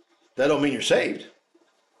 That don't mean you're saved.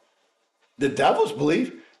 The devils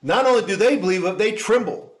believe. Not only do they believe, but they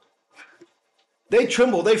tremble. They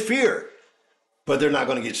tremble, they fear, but they're not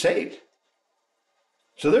going to get saved.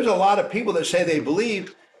 So there's a lot of people that say they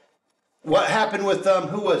believe. What happened with,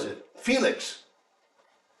 who was it? Felix.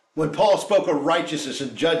 When Paul spoke of righteousness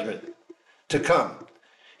and judgment to come,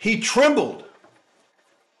 he trembled.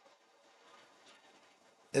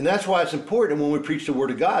 And that's why it's important when we preach the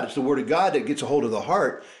Word of God. It's the Word of God that gets a hold of the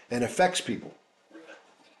heart and affects people.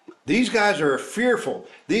 These guys are fearful.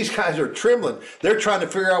 These guys are trembling. They're trying to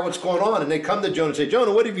figure out what's going on. And they come to Jonah and say,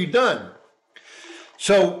 Jonah, what have you done?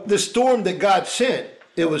 So the storm that God sent,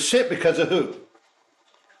 it was sent because of who?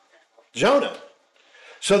 Jonah.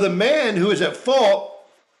 So the man who is at fault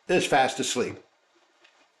is fast asleep.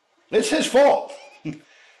 It's his fault.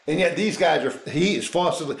 And yet these guys he is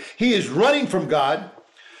fast asleep. He is running from God.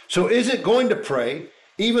 So isn't going to pray,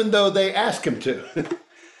 even though they ask him to.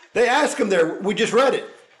 They ask him there. We just read it.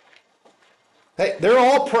 Hey, they're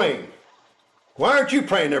all praying. Why aren't you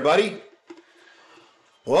praying there, buddy?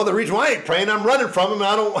 Well, the reason why I ain't praying, I'm running from him.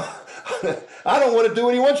 I don't want to do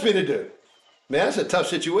what he wants me to do. Man, that's a tough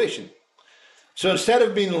situation. So instead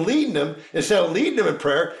of leading them in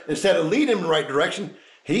prayer, instead of leading them in the right direction,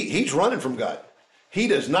 he's running from God. He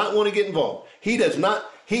does not want to get involved.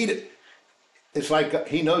 It's like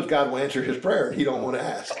he knows God will answer his prayer. He don't want to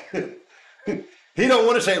ask. He don't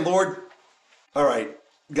want to say, Lord, all right,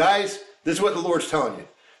 guys, this is what the Lord's telling you.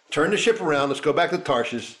 Turn the ship around. Let's go back to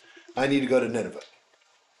Tarshish. I need to go to Nineveh.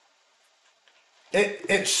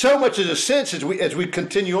 And so much as a sense as we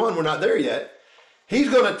continue on, we're not there yet. He's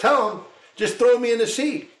going to tell them, just throw me in the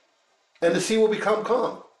sea, and the sea will become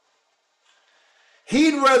calm.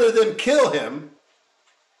 He'd rather them kill him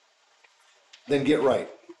than get right.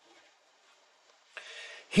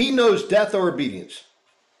 He knows death or obedience.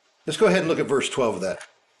 Let's go ahead and look at verse 12 of that.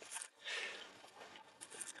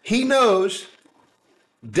 He knows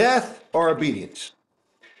death or obedience.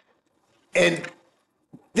 And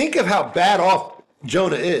think of how bad off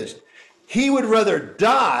Jonah is. He would rather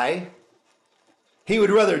die. He would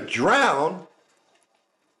rather drown.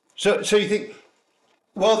 So you think,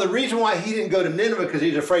 well, the reason why he didn't go to Nineveh because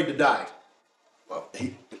he's afraid to die. Well,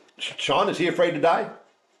 Sean, is he afraid to die?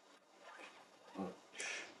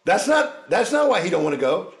 That's not why he don't want to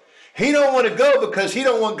go. He don't want to go because he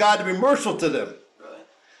don't want God to be merciful to them.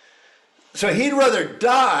 So he'd rather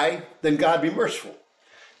die than God be merciful.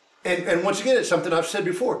 And once again, it's something I've said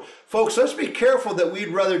before. Folks, let's be careful that we'd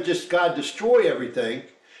rather just God destroy everything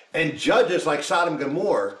and judge us like Sodom and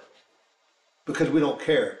Gomorrah because we don't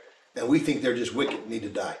care. And we think they're just wicked and need to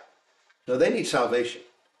die. No, they need salvation.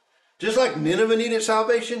 Just like Nineveh needed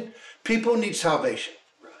salvation, people need salvation.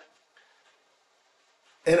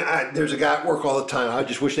 And there's a guy at work all the time. I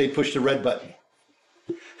just wish they'd push the red button.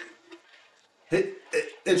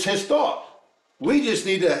 It's his thought. We just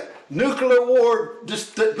need a nuclear war.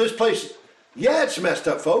 This place, yeah, it's messed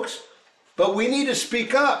up, folks. But we need to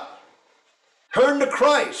speak up. Turn to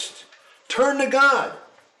Christ. Turn to God.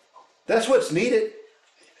 That's what's needed.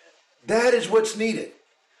 That is what's needed.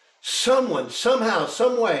 Someone, somehow,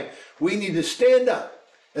 some way, we need to stand up.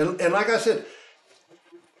 And like I said,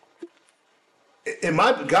 And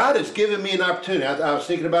God has given me an opportunity. I was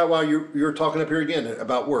thinking about while you were talking up here again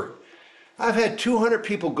about work. I've had 200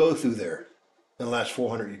 people go through there in the last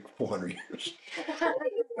 400 years.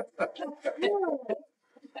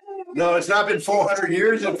 No, it's not been 400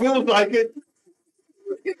 years. It feels like it.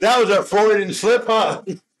 That was a Freudian slip, huh?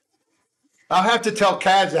 I'll have to tell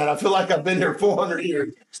Kaz that. I feel like I've been there 400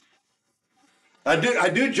 years. I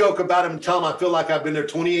do joke about him and tell him I feel like I've been there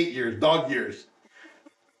 28 years, dog years.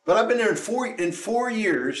 But I've been there in 4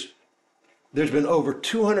 years. There's been over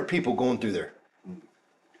 200 people going through there.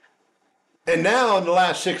 And now in the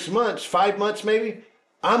last 6 months, 5 months maybe,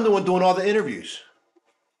 I'm the one doing all the interviews.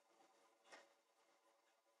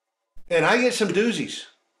 And I get some doozies.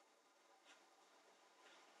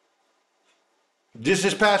 Just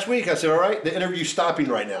this past week, I said, all right, the interview's stopping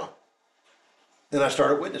right now. And I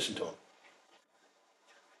started witnessing to them.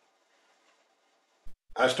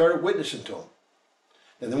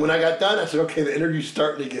 And then when I got done, I said, okay, the interview's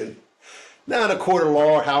starting again. Now in a court of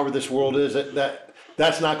law, or however this world is,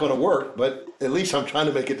 that's not going to work, but at least I'm trying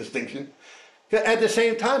to make a distinction. At the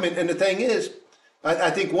same time, and the thing is,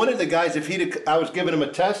 I think one of the guys, I was giving him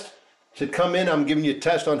a test, said, come in, I'm giving you a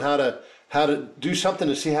test on how to do something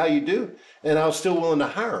to see how you do, and I was still willing to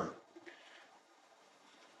hire him.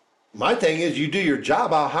 My thing is, you do your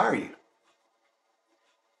job, I'll hire you.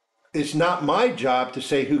 It's not my job to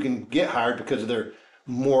say who can get hired because of their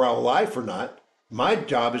moral life or not. My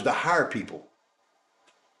job is to hire people.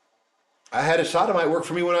 I had a sodomite work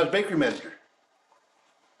for me when I was bakery manager.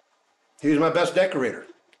 He was my best decorator.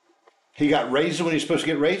 He got raises when he was supposed to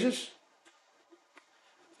get raises.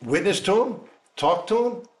 Witnessed to him, talked to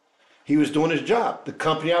him. He was doing his job. The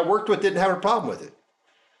company I worked with didn't have a problem with it.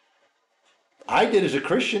 I did as a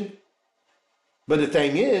Christian. But the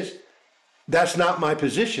thing is, that's not my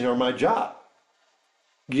position or my job.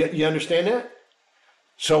 You understand that?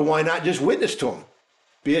 So why not just witness to them?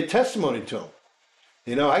 Be a testimony to them.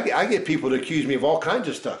 You know, I get people to accuse me of all kinds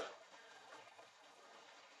of stuff.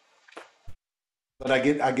 But I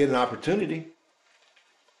get an opportunity.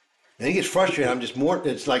 And it gets frustrating. I'm just more,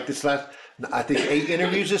 it's like this last, I think 8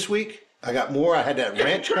 interviews this week. I got more. I had that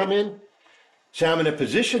ranch come in. So I'm in a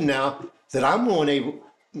position now that I'm more able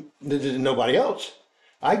than nobody else.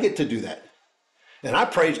 I get to do that. And I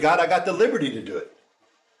praise God I got the liberty to do it.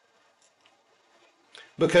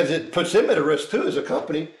 Because it puts them at a risk too as a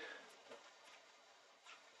company.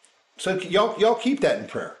 So y'all keep that in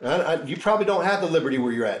prayer. You probably don't have the liberty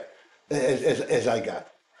where you're at as I got.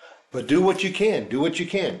 But do what you can. Do what you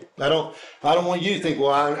can. I don't want you to think,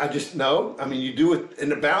 well, I just, no. I mean, you do it in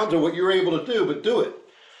the bounds of what you're able to do, but do it.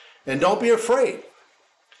 And don't be afraid.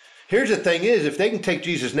 Here's the thing is, if they can take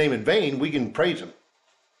Jesus' name in vain, we can praise him.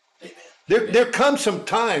 There comes some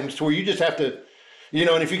times to where you just have to,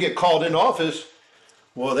 and if you get called in office,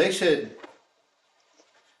 well, they said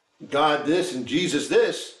God this and Jesus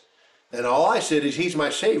this, and all I said is he's my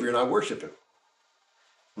Savior and I worship him.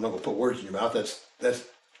 I'm not going to put words in your mouth. That's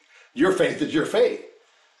your faith is your faith.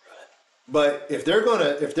 But if they're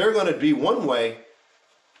gonna be one way,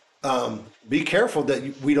 be careful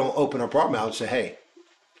that we don't open up our mouth and say, hey,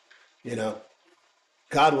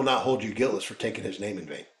 God will not hold you guiltless for taking his name in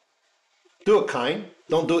vain. Do it kind.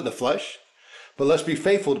 Don't do it in the flesh. But let's be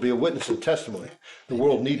faithful to be a witness and testimony. The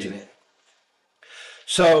world needs it.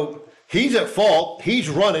 So he's at fault. He's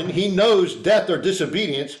running. He knows death or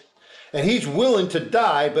disobedience. And he's willing to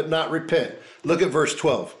die but not repent. Look at verse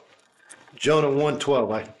 12. Jonah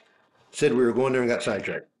 1:12. I said we were going there and got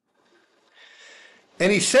sidetracked.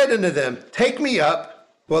 And he said unto them, take me up.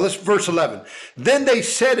 Well, that's verse 11. Then they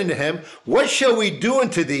said unto him, what shall we do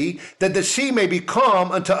unto thee that the sea may be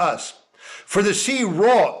calm unto us? For the sea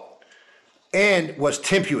wrought and was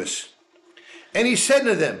tempestuous. And he said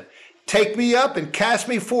unto them, take me up and cast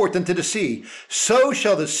me forth into the sea. So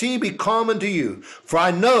shall the sea be calm unto you. For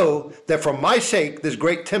I know that for my sake this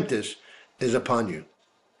great tempest is upon you.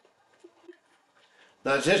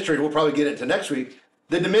 Now it's history. We'll probably get into next week.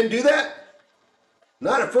 Did the men do that?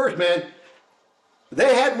 Not at first, man.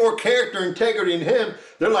 They had more character and integrity in him.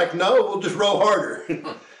 They're like, no, we'll just row harder.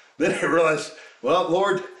 Then they realized, well,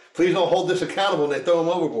 Lord, please don't hold this accountable. And they throw him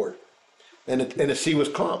overboard. And the sea was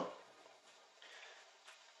calm.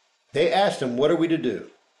 They asked him, what are we to do?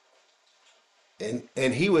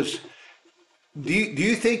 And he was, do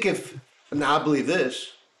you think now I believe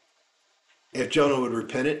this, if Jonah would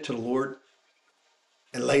repent it to the Lord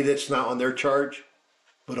and lay this not on their charge,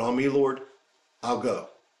 but on me, Lord, I'll go.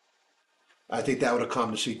 I think that would have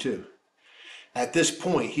calmed the sea too. At this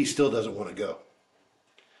point, he still doesn't want to go.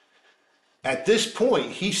 At this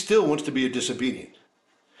point, he still wants to be a disobedient.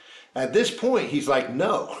 At this point, he's like,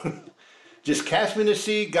 no, just cast me in the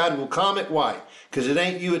sea. God will calm it. Why? Because it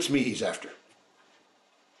ain't you, it's me he's after.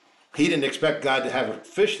 He didn't expect God to have a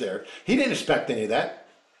fish there. He didn't expect any of that.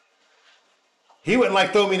 He wouldn't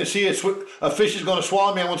like throw me in the sea, a fish is going to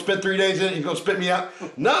swallow me, I want to spend 3 days in it, he's going to spit me out.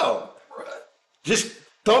 No. Just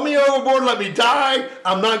throw me overboard, let me die,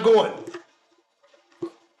 I'm not going.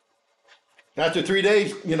 After 3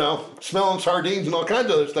 days, smelling sardines and all kinds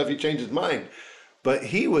of other stuff, he changed his mind. But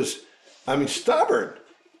he was, stubborn.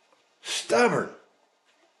 Stubborn.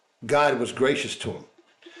 God was gracious to him.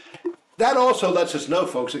 That also lets us know,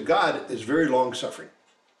 folks, that God is very long-suffering.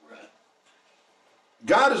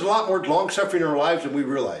 God is a lot more long-suffering in our lives than we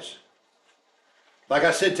realize. Like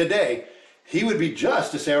I said today, he would be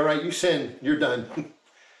just to say, all right, you sin, you're done.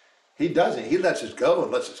 He doesn't. He lets us go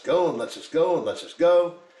and lets us go and lets us go and lets us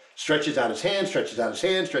go. Stretches out his hand, stretches out his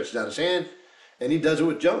hand, stretches out his hand. And he does it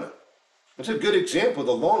with Jonah. That's a good example of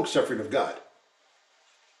the long-suffering of God.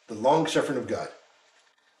 The long-suffering of God.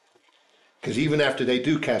 Because even after they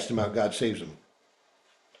do cast him out, God saves them.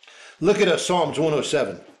 Look at Psalms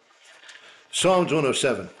 107. Psalms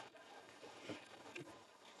 107.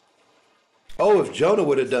 Oh, if Jonah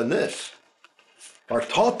would have done this, or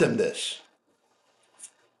taught them this.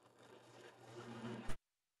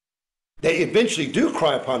 They eventually do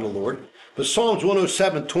cry upon the Lord, but Psalms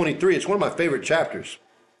 107:23, it's one of my favorite chapters.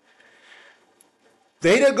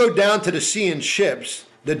 They that go down to the sea in ships,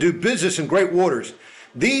 that do business in great waters,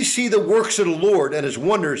 these see the works of the Lord and his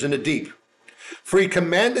wonders in the deep. For he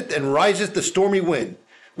commandeth and riseth the stormy wind,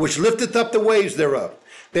 which lifteth up the waves thereof.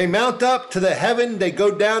 They mount up to the heaven, they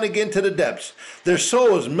go down again to the depths. Their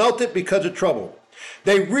soul is melted because of trouble.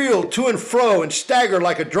 They reel to and fro and stagger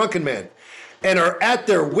like a drunken man, and are at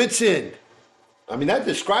their wits' end. That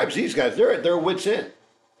describes these guys. They're at their wits' end.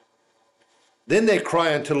 Then they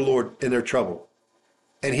cry unto the Lord in their trouble,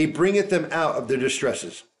 and he bringeth them out of their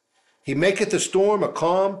distresses. He maketh the storm a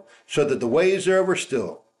calm, so that the waves thereof are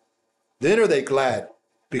still. Then are they glad,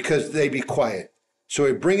 because they be quiet. So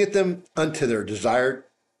he bringeth them unto their desired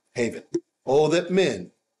haven. Oh, that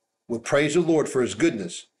men would praise the Lord for his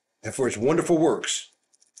goodness and for his wonderful works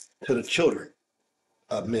to the children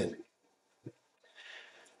of men.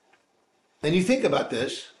 And you think about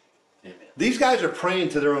this. Amen. These guys are praying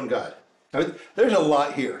to their own God. There's a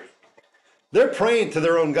lot here. They're praying to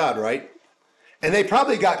their own God, right? And they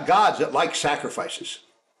probably got gods that like sacrifices.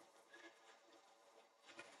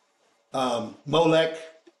 Molech,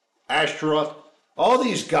 Ashtaroth, all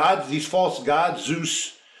these gods, these false gods,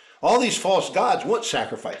 Zeus, all these false gods want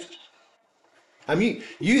sacrifices.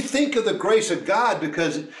 You think of the grace of God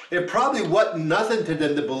because it probably wasn't nothing to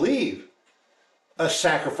them to believe a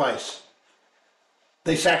sacrifice.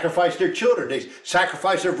 They sacrificed their children. They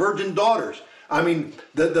sacrificed their virgin daughters.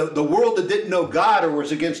 The world that didn't know God or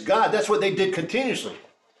was against God, that's what they did continuously.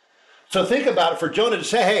 So think about it for Jonah to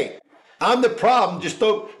say, hey, I'm the problem,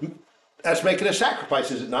 that's making a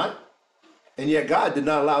sacrifice, is it not? And yet God did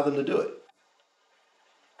not allow them to do it.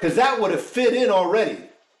 Because that would have fit in already.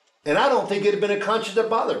 And I don't think it had been a conscience that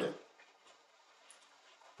bothered him.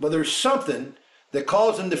 But there's something that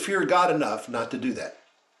caused them to fear God enough not to do that.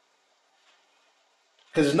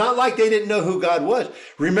 Because it's not like they didn't know who God was.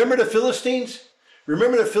 Remember the Philistines?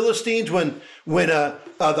 Remember the Philistines when the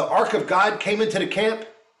ark of God came into the camp?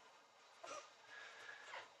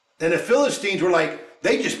 And the Philistines were like,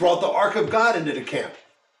 they just brought the ark of God into the camp.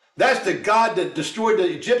 That's the God that destroyed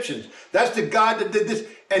the Egyptians. That's the God that did this.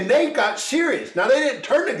 And they got serious. Now, they didn't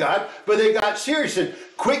turn to God, but they got serious and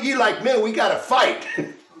quit ye like men, we got to fight.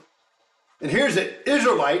 And here's the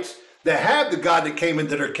Israelites that have the God that came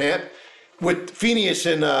into their camp with Phinehas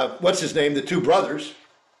and the two brothers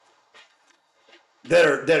that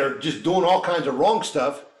are just doing all kinds of wrong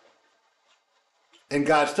stuff. And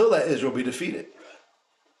God still let Israel be defeated.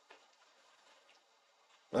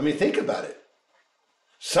 Think about it.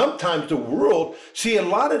 Sometimes the world, see, a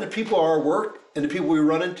lot of the people at our work and the people we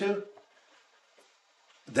run into,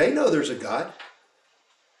 they know there's a God.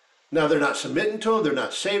 Now, they're not submitting to him, they're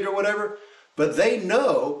not saved or whatever, but they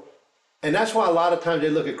know, and that's why a lot of times they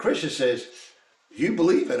look at Christians and says, you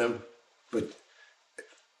believe in him, but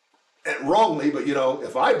and wrongly, but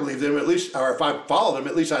if I believed in him, at least, or if I followed him,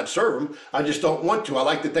 at least I'd serve him. I just don't want to. I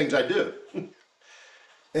like the things I do. And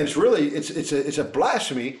it's really, it's a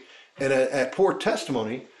blasphemy and a poor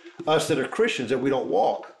testimony, us that are Christians, that we don't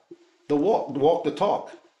walk the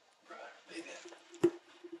talk.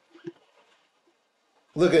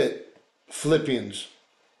 Look at Philippians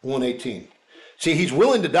 1:18. See, he's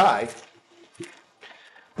willing to die,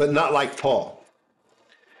 but not like Paul.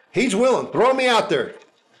 He's willing. Throw me out there.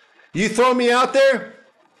 You throw me out there,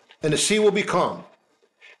 and the sea will be calm.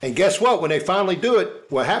 And guess what? When they finally do it,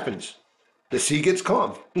 what happens? The sea gets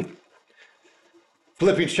calm.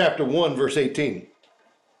 Philippians chapter 1, verse 18.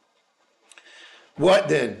 What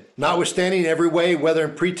then? Notwithstanding every way, whether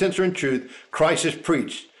in pretense or in truth, Christ is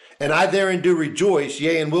preached. And I therein do rejoice,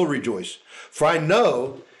 yea, and will rejoice. For I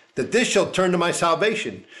know that this shall turn to my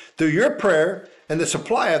salvation through your prayer and the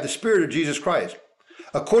supply of the Spirit of Jesus Christ,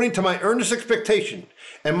 according to my earnest expectation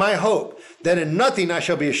and my hope, that in nothing I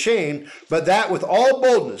shall be ashamed, but that with all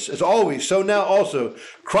boldness, as always, so now also,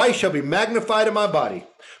 Christ shall be magnified in my body,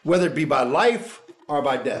 whether it be by life or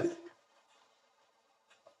by death.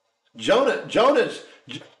 If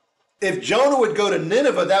Jonah would go to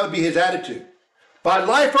Nineveh, that would be his attitude. By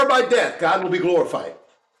life or by death, God will be glorified.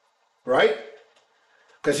 Right?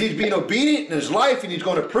 Because he's being obedient in his life and he's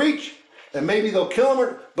going to preach, and maybe they'll kill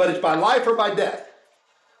him, but it's by life or by death.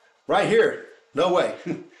 Right here, no way.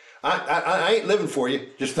 I ain't living for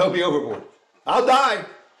you. Just throw me overboard. I'll die,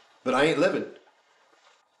 but I ain't living.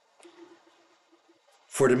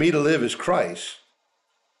 For to me to live is Christ,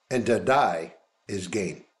 and to die is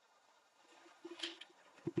gain.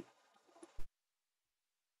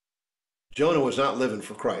 Jonah was not living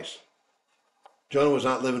for Christ. Jonah was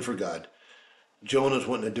not living for God. Jonah was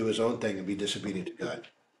wanting to do his own thing and be disobedient to God.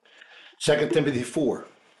 2 Timothy 4.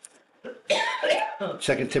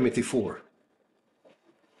 2 Timothy 4.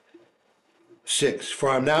 6. For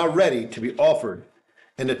I am now ready to be offered,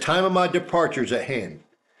 and the time of my departure is at hand.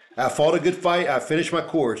 I have fought a good fight. I have finished my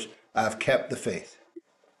course. I have kept the faith.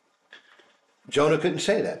 Jonah couldn't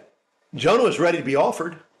say that. Jonah was ready to be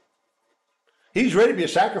offered. He's ready to be a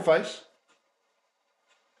sacrifice.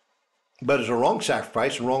 But it's a wrong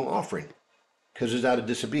sacrifice, a wrong offering, because it's out of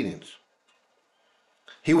disobedience.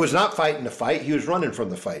 He was not fighting the fight. He was running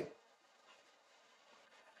from the fight.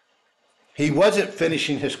 He wasn't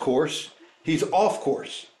finishing his course. He's off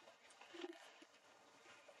course.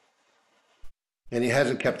 And he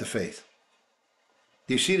hasn't kept the faith.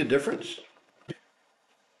 Do you see the difference?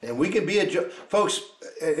 And we can be folks,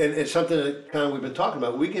 and it's something that kind of we've been talking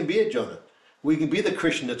about, we can be a Jonah. We can be the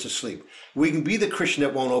Christian that's asleep. We can be the Christian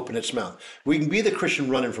that won't open its mouth. We can be the Christian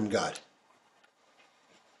running from God.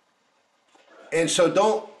 And so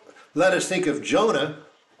don't let us think of Jonah.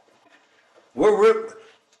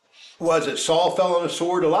 Was it Saul fell on a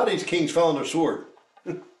sword? A lot of these kings fell on their sword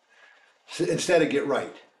instead of get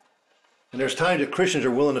right. And there's times that Christians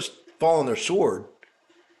are willing to fall on their sword,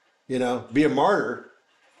 be a martyr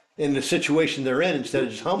in the situation they're in instead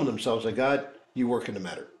of just humbling themselves like, God, you work in the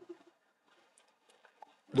matter.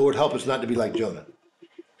 Lord, help us not to be like Jonah.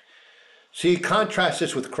 See, contrast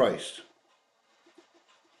this with Christ.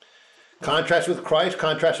 Contrast with Christ,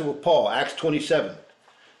 contrast it with Paul, Acts 27.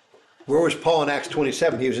 Where was Paul in Acts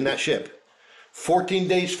 27? He was in that ship. 14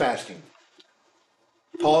 days fasting.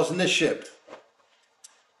 Paul's in this ship.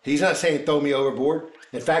 He's not saying throw me overboard.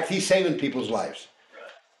 In fact, he's saving people's lives.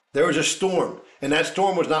 There was a storm, and that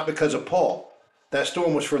storm was not because of Paul. That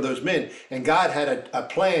storm was for those men. And God had a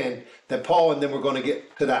plan that Paul and them were going to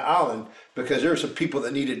get to that island because there were some people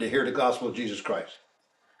that needed to hear the gospel of Jesus Christ.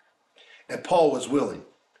 And Paul was willing.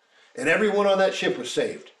 And everyone on that ship was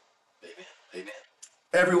saved. Amen. Amen.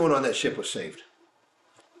 Everyone on that ship was saved.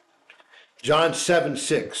 John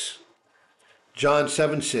 7:6. John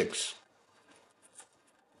 7:6.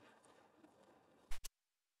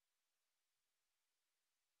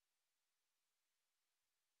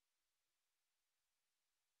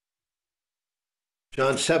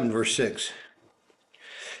 John 7, verse 6.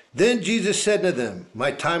 Then Jesus said to them,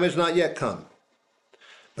 my time has not yet come,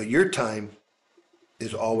 but your time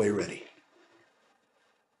is always ready.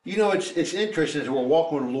 It's interesting as we're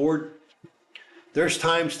walking with the Lord. There's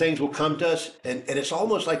times things will come to us, and it's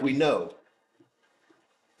almost like we know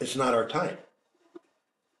it's not our time.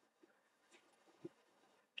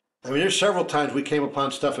 I mean, there's several times we came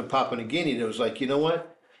upon stuff in Papua New Guinea that was like, you know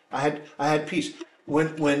what? I had peace.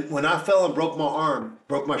 When I fell and broke my arm,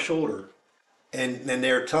 broke my shoulder, and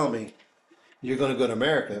they were telling me, you're going to go to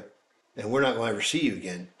America, and we're not going to ever see you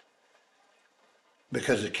again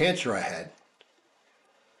because of the cancer I had.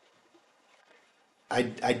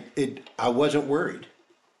 I wasn't worried.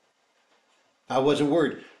 I wasn't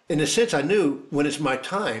worried. In a sense, I knew when it's my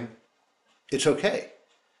time, it's okay.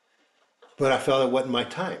 But I felt it wasn't my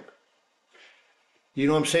time. You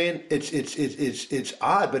know what I'm saying? It's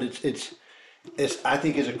odd, but it's I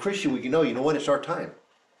think as a Christian, we can know, you know what, it's our time.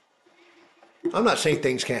 I'm not saying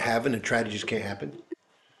things can't happen and tragedies can't happen,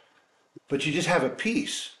 but you just have a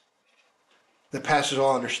peace that passes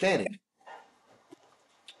all understanding.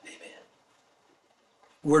 Amen.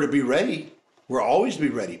 We're to be ready. We're always to be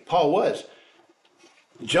ready. Paul was.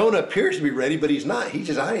 Jonah appears to be ready, but he's not. He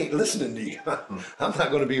says, I ain't listening to you. I'm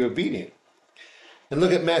not going to be obedient. And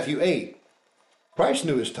look at Matthew 8. Christ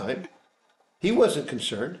knew his time. He wasn't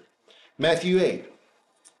concerned. Matthew 8.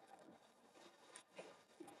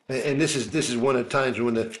 And this is one of the times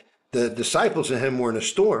when the disciples and him were in a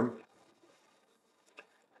storm.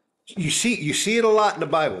 You see it a lot in the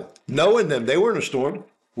Bible. Noah and them, they were in a storm,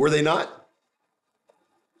 were they not?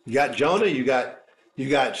 You got Jonah. You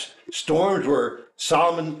got storms where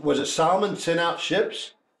Solomon sent out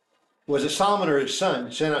ships? Was it Solomon or his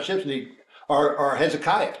son sent out ships? Or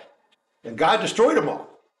Hezekiah, and God destroyed them all.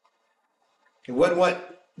 It wasn't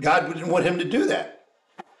what God didn't want him to do that.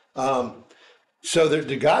 So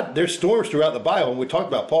there's storms throughout the Bible, and we talked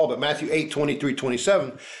about Paul, but Matthew 8, 23,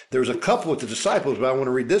 27, there was a couple with the disciples, but I want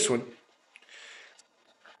to read this one.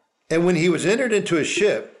 And when he was entered into his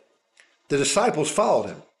ship, the disciples followed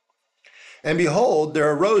him. And behold,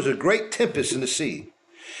 there arose a great tempest in the sea,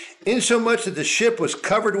 insomuch that the ship was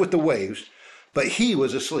covered with the waves, but he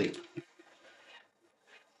was asleep.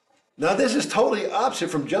 Now this is totally opposite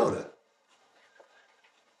from Jonah.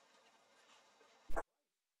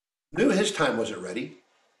 Knew his time wasn't ready.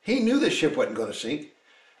 He knew the ship wasn't going to sink.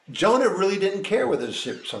 Jonah really didn't care whether the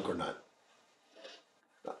ship sunk or not.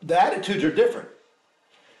 The attitudes are different.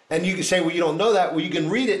 And you can say, well, you don't know that. Well, you can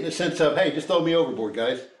read it in the sense of, hey, just throw me overboard,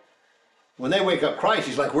 guys. When they wake up Christ,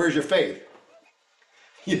 he's like, where's your faith?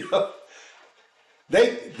 You know,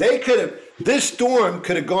 they could have, this storm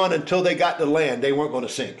could have gone until they got to land. They weren't going to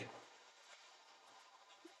sink.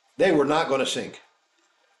 They were not going to sink.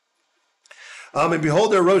 And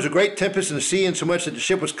behold, there arose a great tempest in the sea, insomuch that the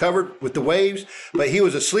ship was covered with the waves. But he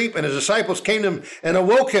was asleep, and his disciples came to him and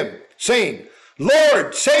awoke him, saying,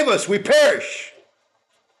 Lord, save us, we perish.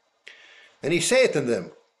 And he saith unto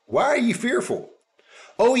them, why are ye fearful,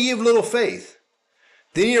 O ye of little faith?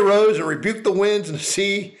 Then he arose and rebuked the winds and the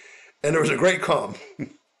sea, and there was a great calm.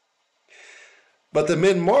 But the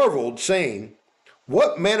men marveled, saying,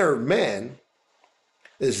 what manner of man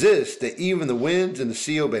is this, that even the winds and the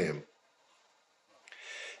sea obey him?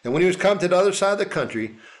 And when he was come to the other side of the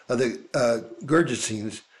country of the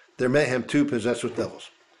Gergesenes, there met him two possessed with devils.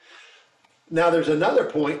 Now there's another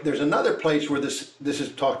point, there's another place where this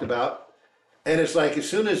is talked about, and it's like as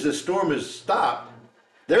soon as the storm is stopped,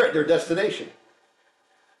 they're at their destination.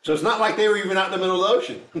 So it's not like they were even out in the middle of the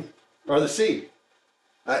ocean or the sea.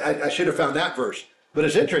 I should have found that verse, but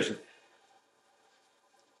it's interesting.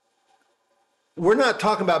 We're not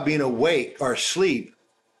talking about being awake or asleep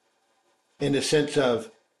in the sense of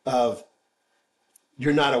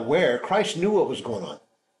you're not aware. Christ knew what was going on.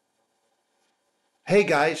 Hey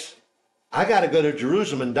guys, I got to go to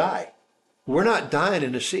Jerusalem and die. We're not dying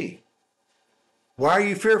in the sea. Why are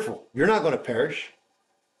you fearful? You're not going to perish.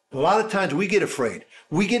 A lot of times we get afraid.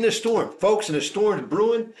 We get in a storm. Folks, and the storm's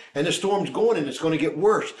brewing, and the storm's going, and it's going to get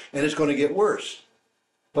worse, and it's going to get worse.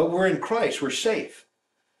 But we're in Christ. We're safe.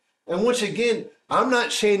 And once again, I'm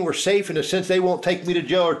not saying we're safe in the sense they won't take me to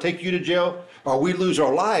jail or take you to jail or we lose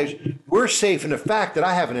our lives. We're safe in the fact that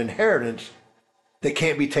I have an inheritance that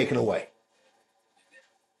can't be taken away.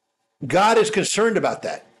 God is concerned about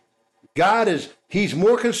that. He's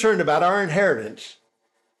more concerned about our inheritance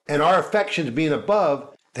and our affections being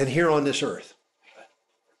above than here on this earth.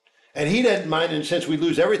 And he doesn't mind in the sense we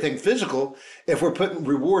lose everything physical if we're putting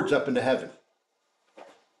rewards up into heaven.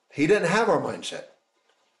 He doesn't have our mindset.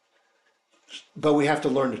 But we have to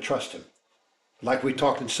learn to trust him. Like we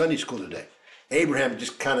talked in Sunday school today. Abraham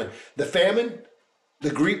just kind of, the famine,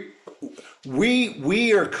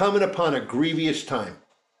 we are coming upon a grievous time.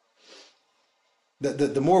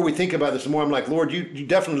 The more we think about this, the more I'm like, Lord, you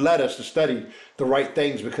definitely led us to study the right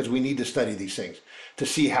things because we need to study these things to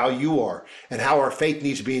see how you are and how our faith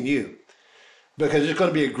needs to be in you. Because it's going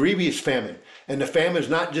to be a grievous famine. And the famine is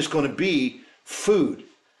not just going to be food.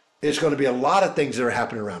 It's going to be a lot of things that are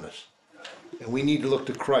happening around us. And we need to look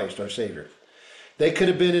to Christ, our Savior. They could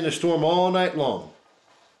have been in a storm all night long,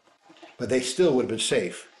 but they still would have been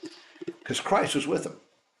safe because Christ was with them.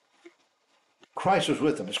 Christ was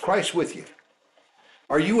with them. Is Christ with you?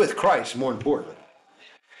 Are you with Christ, more importantly?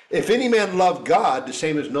 If any man love God, the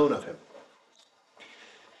same is known of him.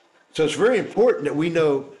 So it's very important that we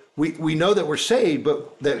know that we're saved,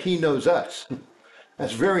 but that he knows us.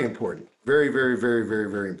 That's very important. Very, very, very,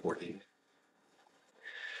 very, very important.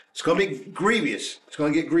 It's going to be grievous. It's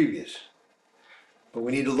going to get grievous. But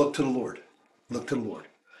we need to look to the Lord. Look to the Lord.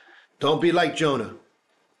 Don't be like Jonah.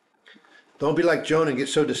 Don't be like Jonah and get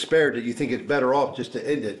so despaired that you think it's better off just to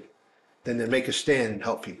end it than to make a stand and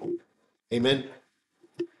help people. Amen.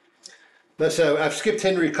 I've skipped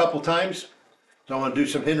Henry a couple times, so I want to do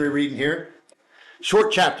some Henry reading here.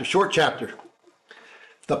 Short chapter.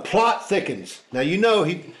 The plot thickens. Now you know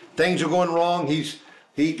things are going wrong. His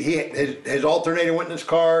alternator went in his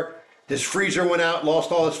car. His freezer went out,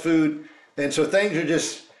 lost all his food, And so things are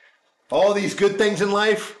just, all these good things in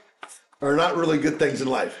life are not really good things in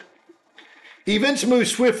life. Events moved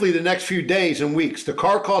swiftly the next few days and weeks. The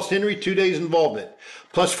car cost Henry 2 days involvement,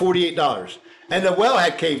 plus $48. And the well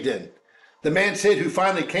had caved in. The man said who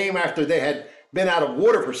finally came after they had been out of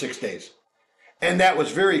water for 6 days. And that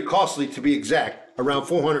was very costly, to be exact, around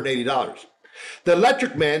 $480. The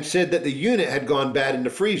electric man said that the unit had gone bad in the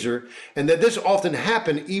freezer and that this often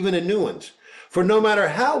happened even in new ones. For no matter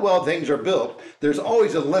how well things are built, there's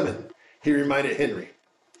always a limit, he reminded Henry.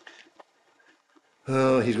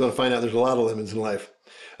 Oh, he's going to find out there's a lot of lemons in life.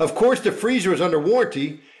 Of course, the freezer was under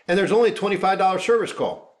warranty and there's only a $25 service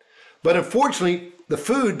call. But unfortunately, the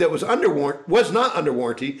food that was not under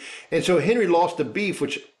warranty, and so Henry lost the beef,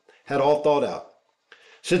 which had all thawed out.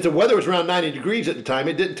 Since the weather was around 90 degrees at the time,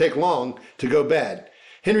 it didn't take long to go bad.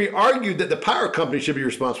 Henry argued that the power company should be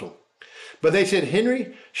responsible. But they said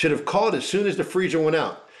Henry should have called as soon as the freezer went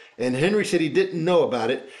out. And Henry said he didn't know about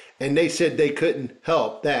it, and they said they couldn't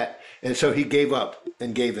help that, and so he gave up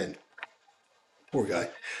and gave in. Poor guy.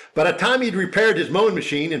 By the time he'd repaired his mowing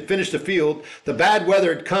machine and finished the field, the bad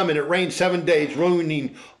weather had come and it rained 7 days,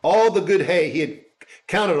 ruining all the good hay he had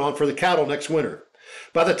counted on for the cattle next winter.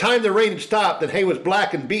 By the time the rain had stopped, the hay was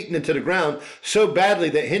black and beaten into the ground so badly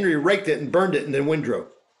that Henry raked it and burned it in the windrow.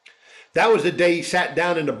 That was the day he sat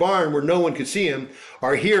down in the barn where no one could see him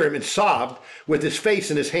or hear him and sobbed with his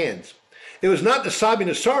face in his hands. It was not the sobbing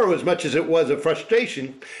of sorrow as much as it was of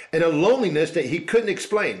frustration and a loneliness that he couldn't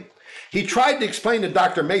explain. He tried to explain to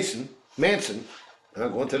Dr. Manson,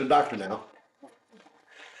 I'm going to the doctor now,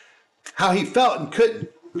 how he felt and couldn't.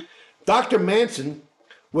 Dr. Manson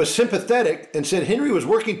was sympathetic and said Henry was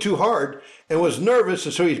working too hard and was nervous,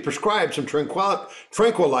 and so he prescribed some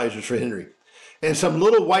tranquilizers for Henry and some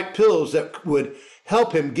little white pills that would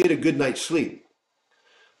help him get a good night's sleep.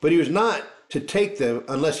 But he was not to take them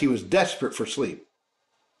unless he was desperate for sleep.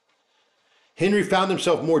 Henry found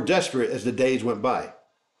himself more desperate as the days went by.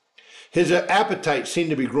 His appetite seemed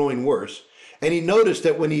to be growing worse, and he noticed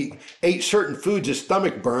that when he ate certain foods, his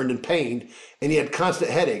stomach burned and pained, and he had constant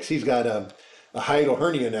headaches. He's got a hiatal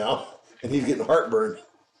hernia now, and he's getting heartburn.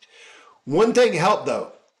 One thing helped,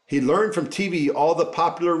 though. He learned from TV all the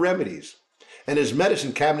popular remedies, and his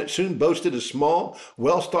medicine cabinet soon boasted a small,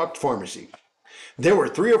 well-stocked pharmacy. There were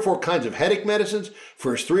 3 or 4 kinds of headache medicines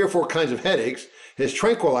for his 3 or 4 kinds of headaches, his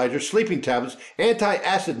tranquilizers, sleeping tablets,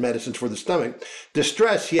 anti-acid medicines for the stomach,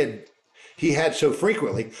 distress he had so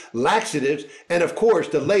frequently, laxatives, and of course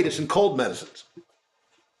the latest in cold medicines.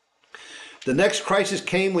 The next crisis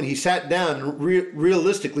came when he sat down and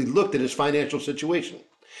realistically looked at his financial situation.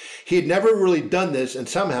 He had never really done this, and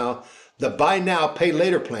somehow the buy now, pay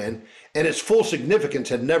later plan and its full significance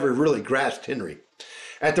had never really grasped Henry.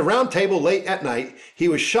 At the round table late at night, he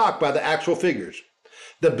was shocked by the actual figures.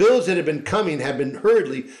 The bills that had been coming had been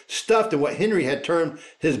hurriedly stuffed in what Henry had termed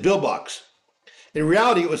his bill box. In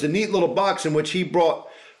reality, it was a neat little box in which he brought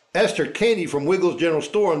Esther candy from Wiggles General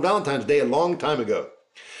Store on Valentine's Day a long time ago.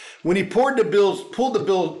 When he poured the bills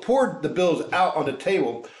out on the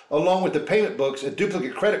table, along with the payment books and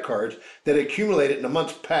duplicate credit cards that had accumulated in the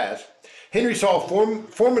months past, Henry saw a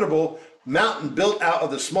formidable mountain built out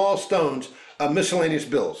of the small stones of miscellaneous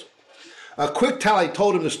bills. A quick tally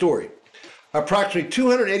told him the story. Approximately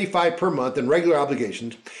 $285 per month in regular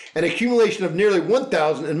obligations, an accumulation of nearly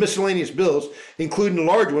 $1,000 in miscellaneous bills, including a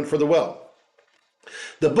large one for the well.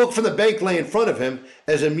 The book from the bank lay in front of him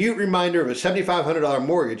as a mute reminder of a $7,500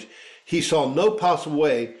 mortgage he saw no possible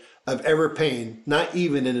way of ever paying, not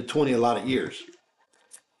even in the 20 allotted years.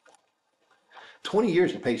 20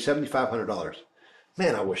 years to pay $7,500.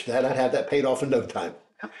 Man, I wish that. I'd have that paid off in no time.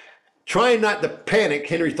 Trying not to panic,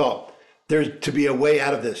 Henry thought, there's to be a way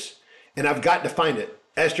out of this, and I've got to find it.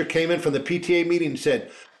 Esther came in from the PTA meeting and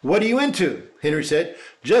said, "What are you into?" Henry said.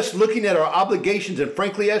 "Just looking at our obligations, and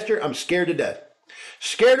frankly, Esther, I'm scared to death."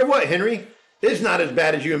 "Scared of what, Henry? It's not as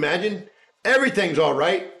bad as you imagine. Everything's all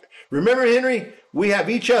right. Remember, Henry, we have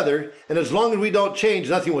each other, and as long as we don't change,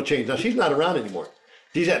 nothing will change." Now, she's not around anymore.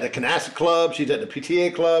 She's at the Canasta Club. She's at the PTA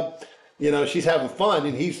Club. You know, she's having fun,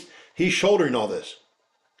 and he's shouldering all this.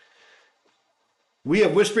 We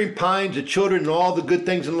have Whispering Pines, the children, and all the good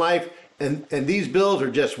things in life, and these bills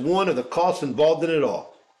are just one of the costs involved in it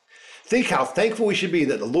all. Think how thankful we should be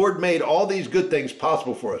that the Lord made all these good things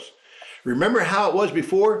possible for us. Remember how it was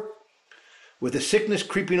before? With a sickness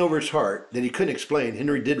creeping over his heart that he couldn't explain,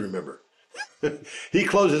 Henry did remember. He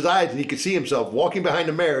closed his eyes and he could see himself walking behind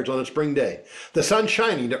the marriage on a spring day. The sun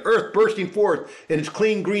shining, the earth bursting forth in its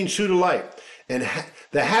clean green suit of light, and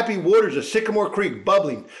the happy waters of Sycamore Creek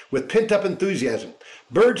bubbling with pent-up enthusiasm,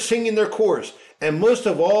 birds singing their chorus, and most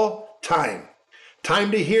of all, time.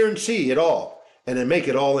 Time to hear and see it all, and then make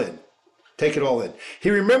it all in. Take it all in. He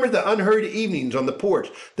remembered the unhurried evenings on the porch,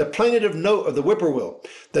 the plaintive note of the whippoorwill,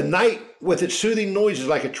 the night with its soothing noises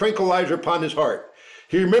like a tranquilizer upon his heart.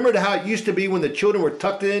 He remembered how it used to be when the children were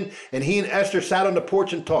tucked in and he and Esther sat on the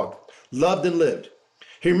porch and talked, loved and lived.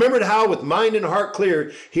 He remembered how, with mind and heart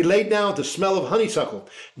clear, he laid down with the smell of honeysuckle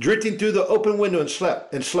drifting through the open window and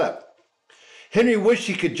slept. Henry wished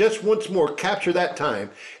he could just once more capture that time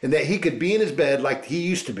and that he could be in his bed like he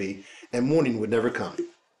used to be and morning would never come.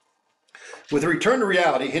 With a return to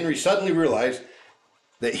reality, Henry suddenly realized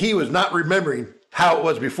that he was not remembering how it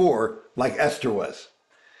was before like Esther was.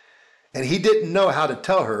 And he didn't know how to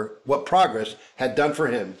tell her what progress had done for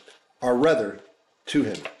him, or rather, to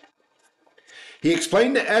him. He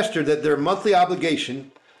explained to Esther that their monthly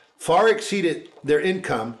obligation far exceeded their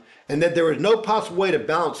income and that there was no possible way to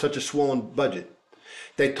balance such a swollen budget.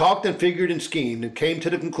 They talked and figured and schemed and came to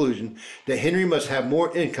the conclusion that Henry must have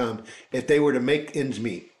more income if they were to make ends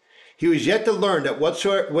meet. He was yet to learn that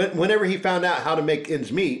whenever he found out how to make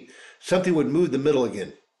ends meet, something would move the middle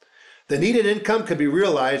again. The needed income could be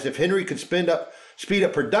realized if Henry could speed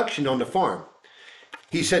up production on the farm.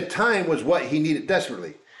 He said time was what he needed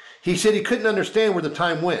desperately. He said he couldn't understand where the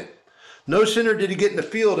time went. No sooner did he get in the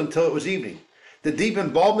field until it was evening. The deep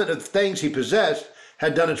involvement of the things he possessed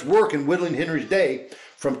had done its work in whittling Henry's day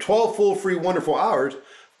from 12 full, free, wonderful hours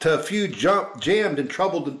to a few jammed and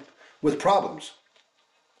troubled with problems.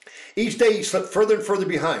 Each day he slipped further and further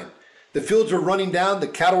behind. The fields were running down, the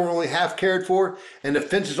cattle were only half cared for, and the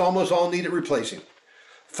fences almost all needed replacing.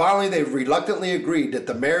 Finally, they reluctantly agreed that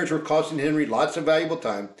the mares were costing Henry lots of valuable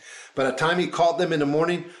time. By the time he caught them in the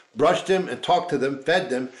morning, brushed them and talked to them, fed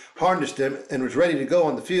them, harnessed them, and was ready to go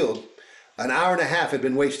on the field, an hour and a half had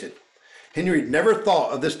been wasted. Henry had never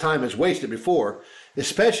thought of this time as wasted before,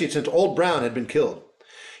 especially since Old Brown had been killed.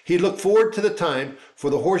 He looked forward to the time, for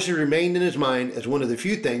the horses remained in his mind as one of the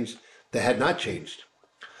few things that had not changed.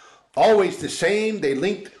 Always the same, they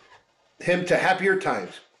linked him to happier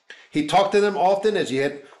times. He talked to them often as he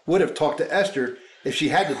would have talked to Esther if she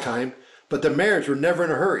had the time, but the mares were never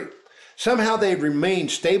in a hurry. Somehow they had remained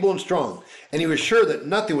stable and strong, and he was sure that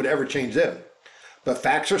nothing would ever change them. But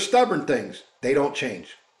facts are stubborn things. They don't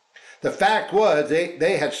change. The fact was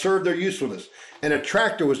they had served their usefulness, and a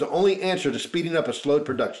tractor was the only answer to speeding up a slowed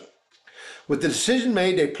production. With the decision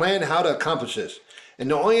made, they planned how to accomplish this, and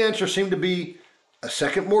the only answer seemed to be a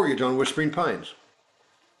second mortgage on Whispering Pines.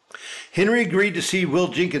 Henry agreed to see Will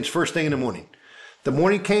Jenkins first thing in the morning. The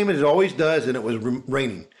morning came as it always does, and it was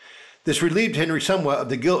raining. This relieved Henry somewhat of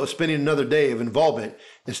the guilt of spending another day of involvement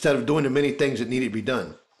instead of doing the many things that needed to be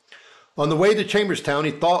done. On the way to Chamberstown,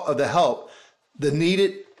 he thought of the help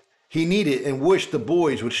he needed and wished the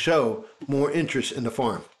boys would show more interest in the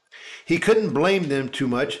farm. He couldn't blame them too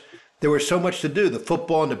much. There was so much to do. The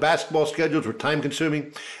football and the basketball schedules were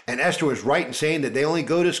time-consuming, and Esther was right in saying that they only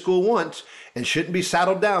go to school once and shouldn't be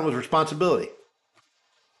saddled down with responsibility.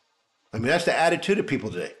 I mean, that's the attitude of people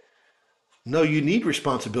today. No, you need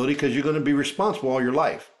responsibility because you're going to be responsible all your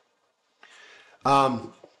life.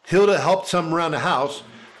 Hilda helped some around the house,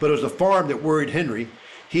 but it was the farm that worried Henry.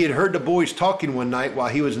 He had heard the boys talking one night while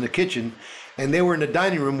he was in the kitchen, and they were in the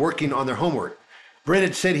dining room working on their homework. Brent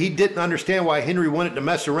had said he didn't understand why Henry wanted to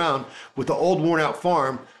mess around with the old worn-out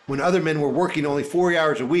farm when other men were working only 4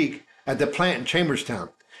 hours a week at the plant in Chamberstown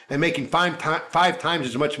and making five times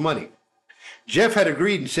as much money. Jeff had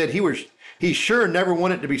agreed and said he sure never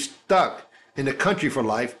wanted to be stuck in the country for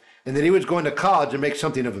life and that he was going to college and make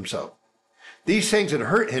something of himself. These things had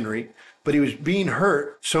hurt Henry, but he was being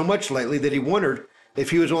hurt so much lately that he wondered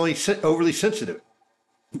if he was only overly sensitive.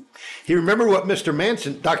 He remembered what Dr.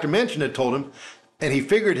 Manson had told him, and he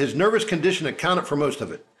figured his nervous condition accounted for most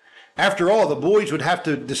of it. After all, the boys would have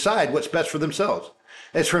to decide what's best for themselves.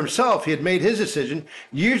 As for himself, he had made his decision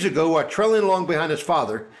years ago while trailing along behind his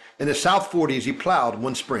father in the South 40 as he plowed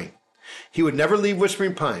one spring. He would never leave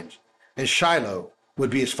Whispering Pines, and Shiloh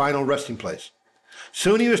would be his final resting place.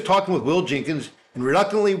 Soon he was talking with Will Jenkins, and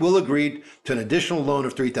reluctantly Will agreed to an additional loan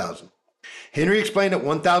of $3,000. Henry explained that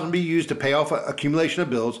 $1,000 be used to pay off an accumulation of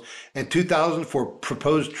bills and $2,000 for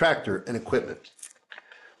proposed tractor and equipment.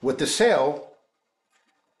 With the sale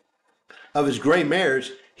of his gray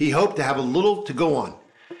mares, he hoped to have a little to go on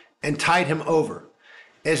and tide him over.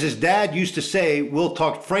 As his dad used to say, Will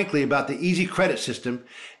talked frankly about the easy credit system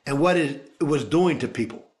and what it was doing to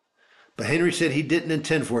people. But Henry said he didn't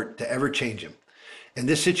intend for it to ever change him, and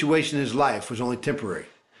this situation in his life was only temporary.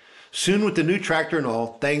 Soon with the new tractor and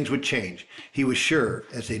all, things would change. He was sure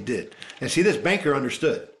as they did. And see, this banker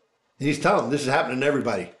understood. And he's telling them this is happening to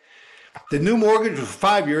everybody. The new mortgage was for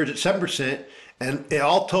 5 years at 7%, And it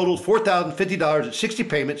all totaled $4,050 at 60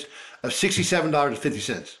 payments of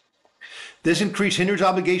 $67.50. This increased Henry's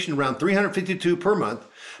obligation around $352 per month,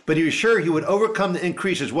 but he was sure he would overcome the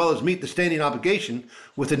increase as well as meet the standing obligation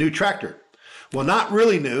with a new tractor. Well, not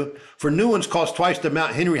really new, for new ones cost twice the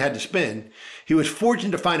amount Henry had to spend. He was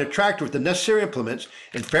fortunate to find a tractor with the necessary implements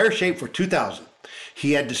in fair shape for $2,000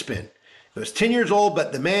 he had to spend. It was 10 years old,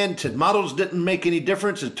 but the man said models didn't make any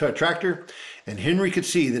difference to a tractor, and Henry could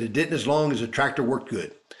see that it didn't as long as the tractor worked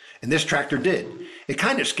good. And this tractor did. It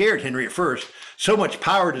kind of scared Henry at first, so much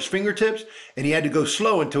power at his fingertips, and he had to go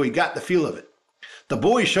slow until he got the feel of it. The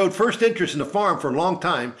boys showed first interest in the farm for a long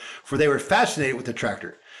time, for they were fascinated with the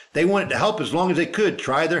tractor. They wanted to help as long as they could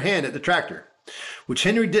try their hand at the tractor, which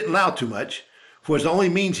Henry didn't allow too much, for it was the only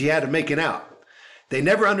means he had of making out. They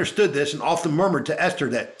never understood this and often murmured to Esther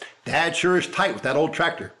that Dad sure is tight with that old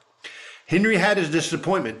tractor. Henry had his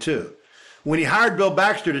disappointment too. When he hired Bill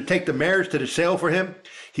Baxter to take the mares to the sale for him,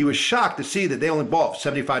 he was shocked to see that they only bought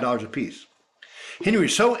 $75 apiece. Henry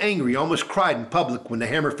was so angry he almost cried in public when the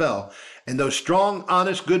hammer fell, and those strong,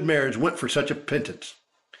 honest, good mares went for such a pittance.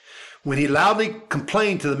 When he loudly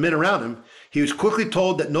complained to the men around him, he was quickly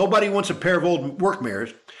told that nobody wants a pair of old work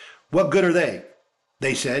mares. What good are they?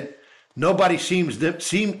 They said. Nobody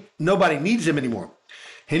needs them anymore.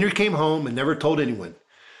 Henry came home and never told anyone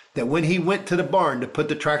that when he went to the barn to put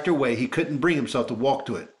the tractor away, he couldn't bring himself to walk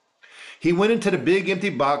to it. He went into the big empty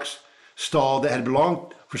box stall that had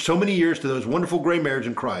belonged for so many years to those wonderful gray mares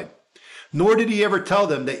and cried. Nor did he ever tell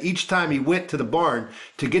them that each time he went to the barn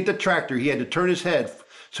to get the tractor, he had to turn his head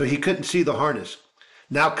so he couldn't see the harness,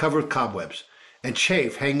 now covered with cobwebs and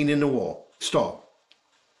chaff hanging in the stall.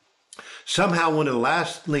 Somehow one of the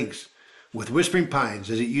last links with Whispering Pines,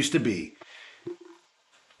 as it used to be,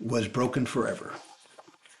 was broken forever.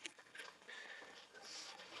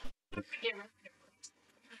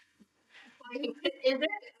 Is it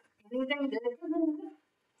anything good?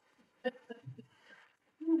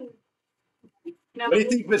 No. What do you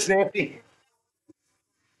think, Miss Nancy?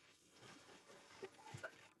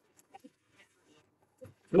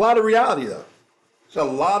 A lot of reality, though. There's a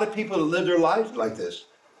lot of people that live their lives like this,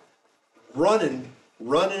 running.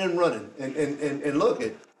 And look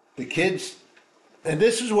at the kids. And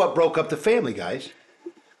this is what broke up the family, guys.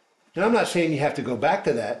 And I'm not saying you have to go back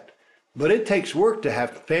to that, but it takes work to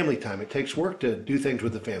have family time. It takes work to do things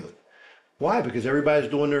with the family. Why? Because everybody's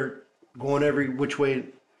going every which way.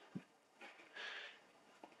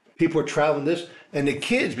 People are traveling this, and the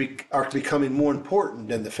kids are becoming more important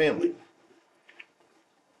than the family.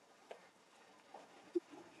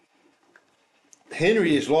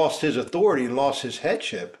 Henry has lost his authority and lost his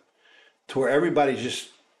headship to where everybody's just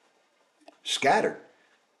scattered.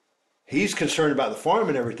 He's concerned about the farm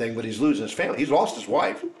and everything, but he's losing his family. He's lost his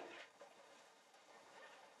wife.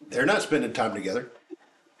 They're not spending time together,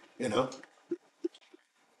 you know.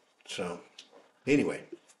 So, anyway.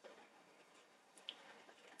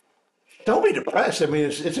 Don't be depressed. I mean,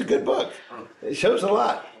 it's a good book. It shows a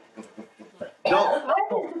lot. Don't.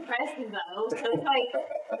 It's depressing though. So it's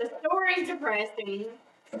like the story's depressing.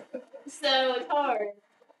 So it's hard.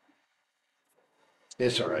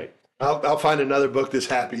 It's all right. I'll find another book that's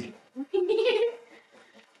happy.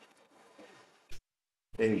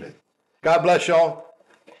 Amen. God bless y'all.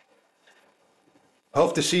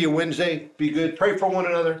 Hope to see you Wednesday. Be good. Pray for one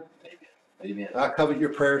another. Amen. I covet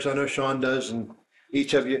your prayers. I know Sean does, and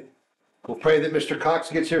each of you. We'll pray that Mr.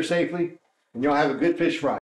 Cox gets here safely, and y'all have a good fish fry.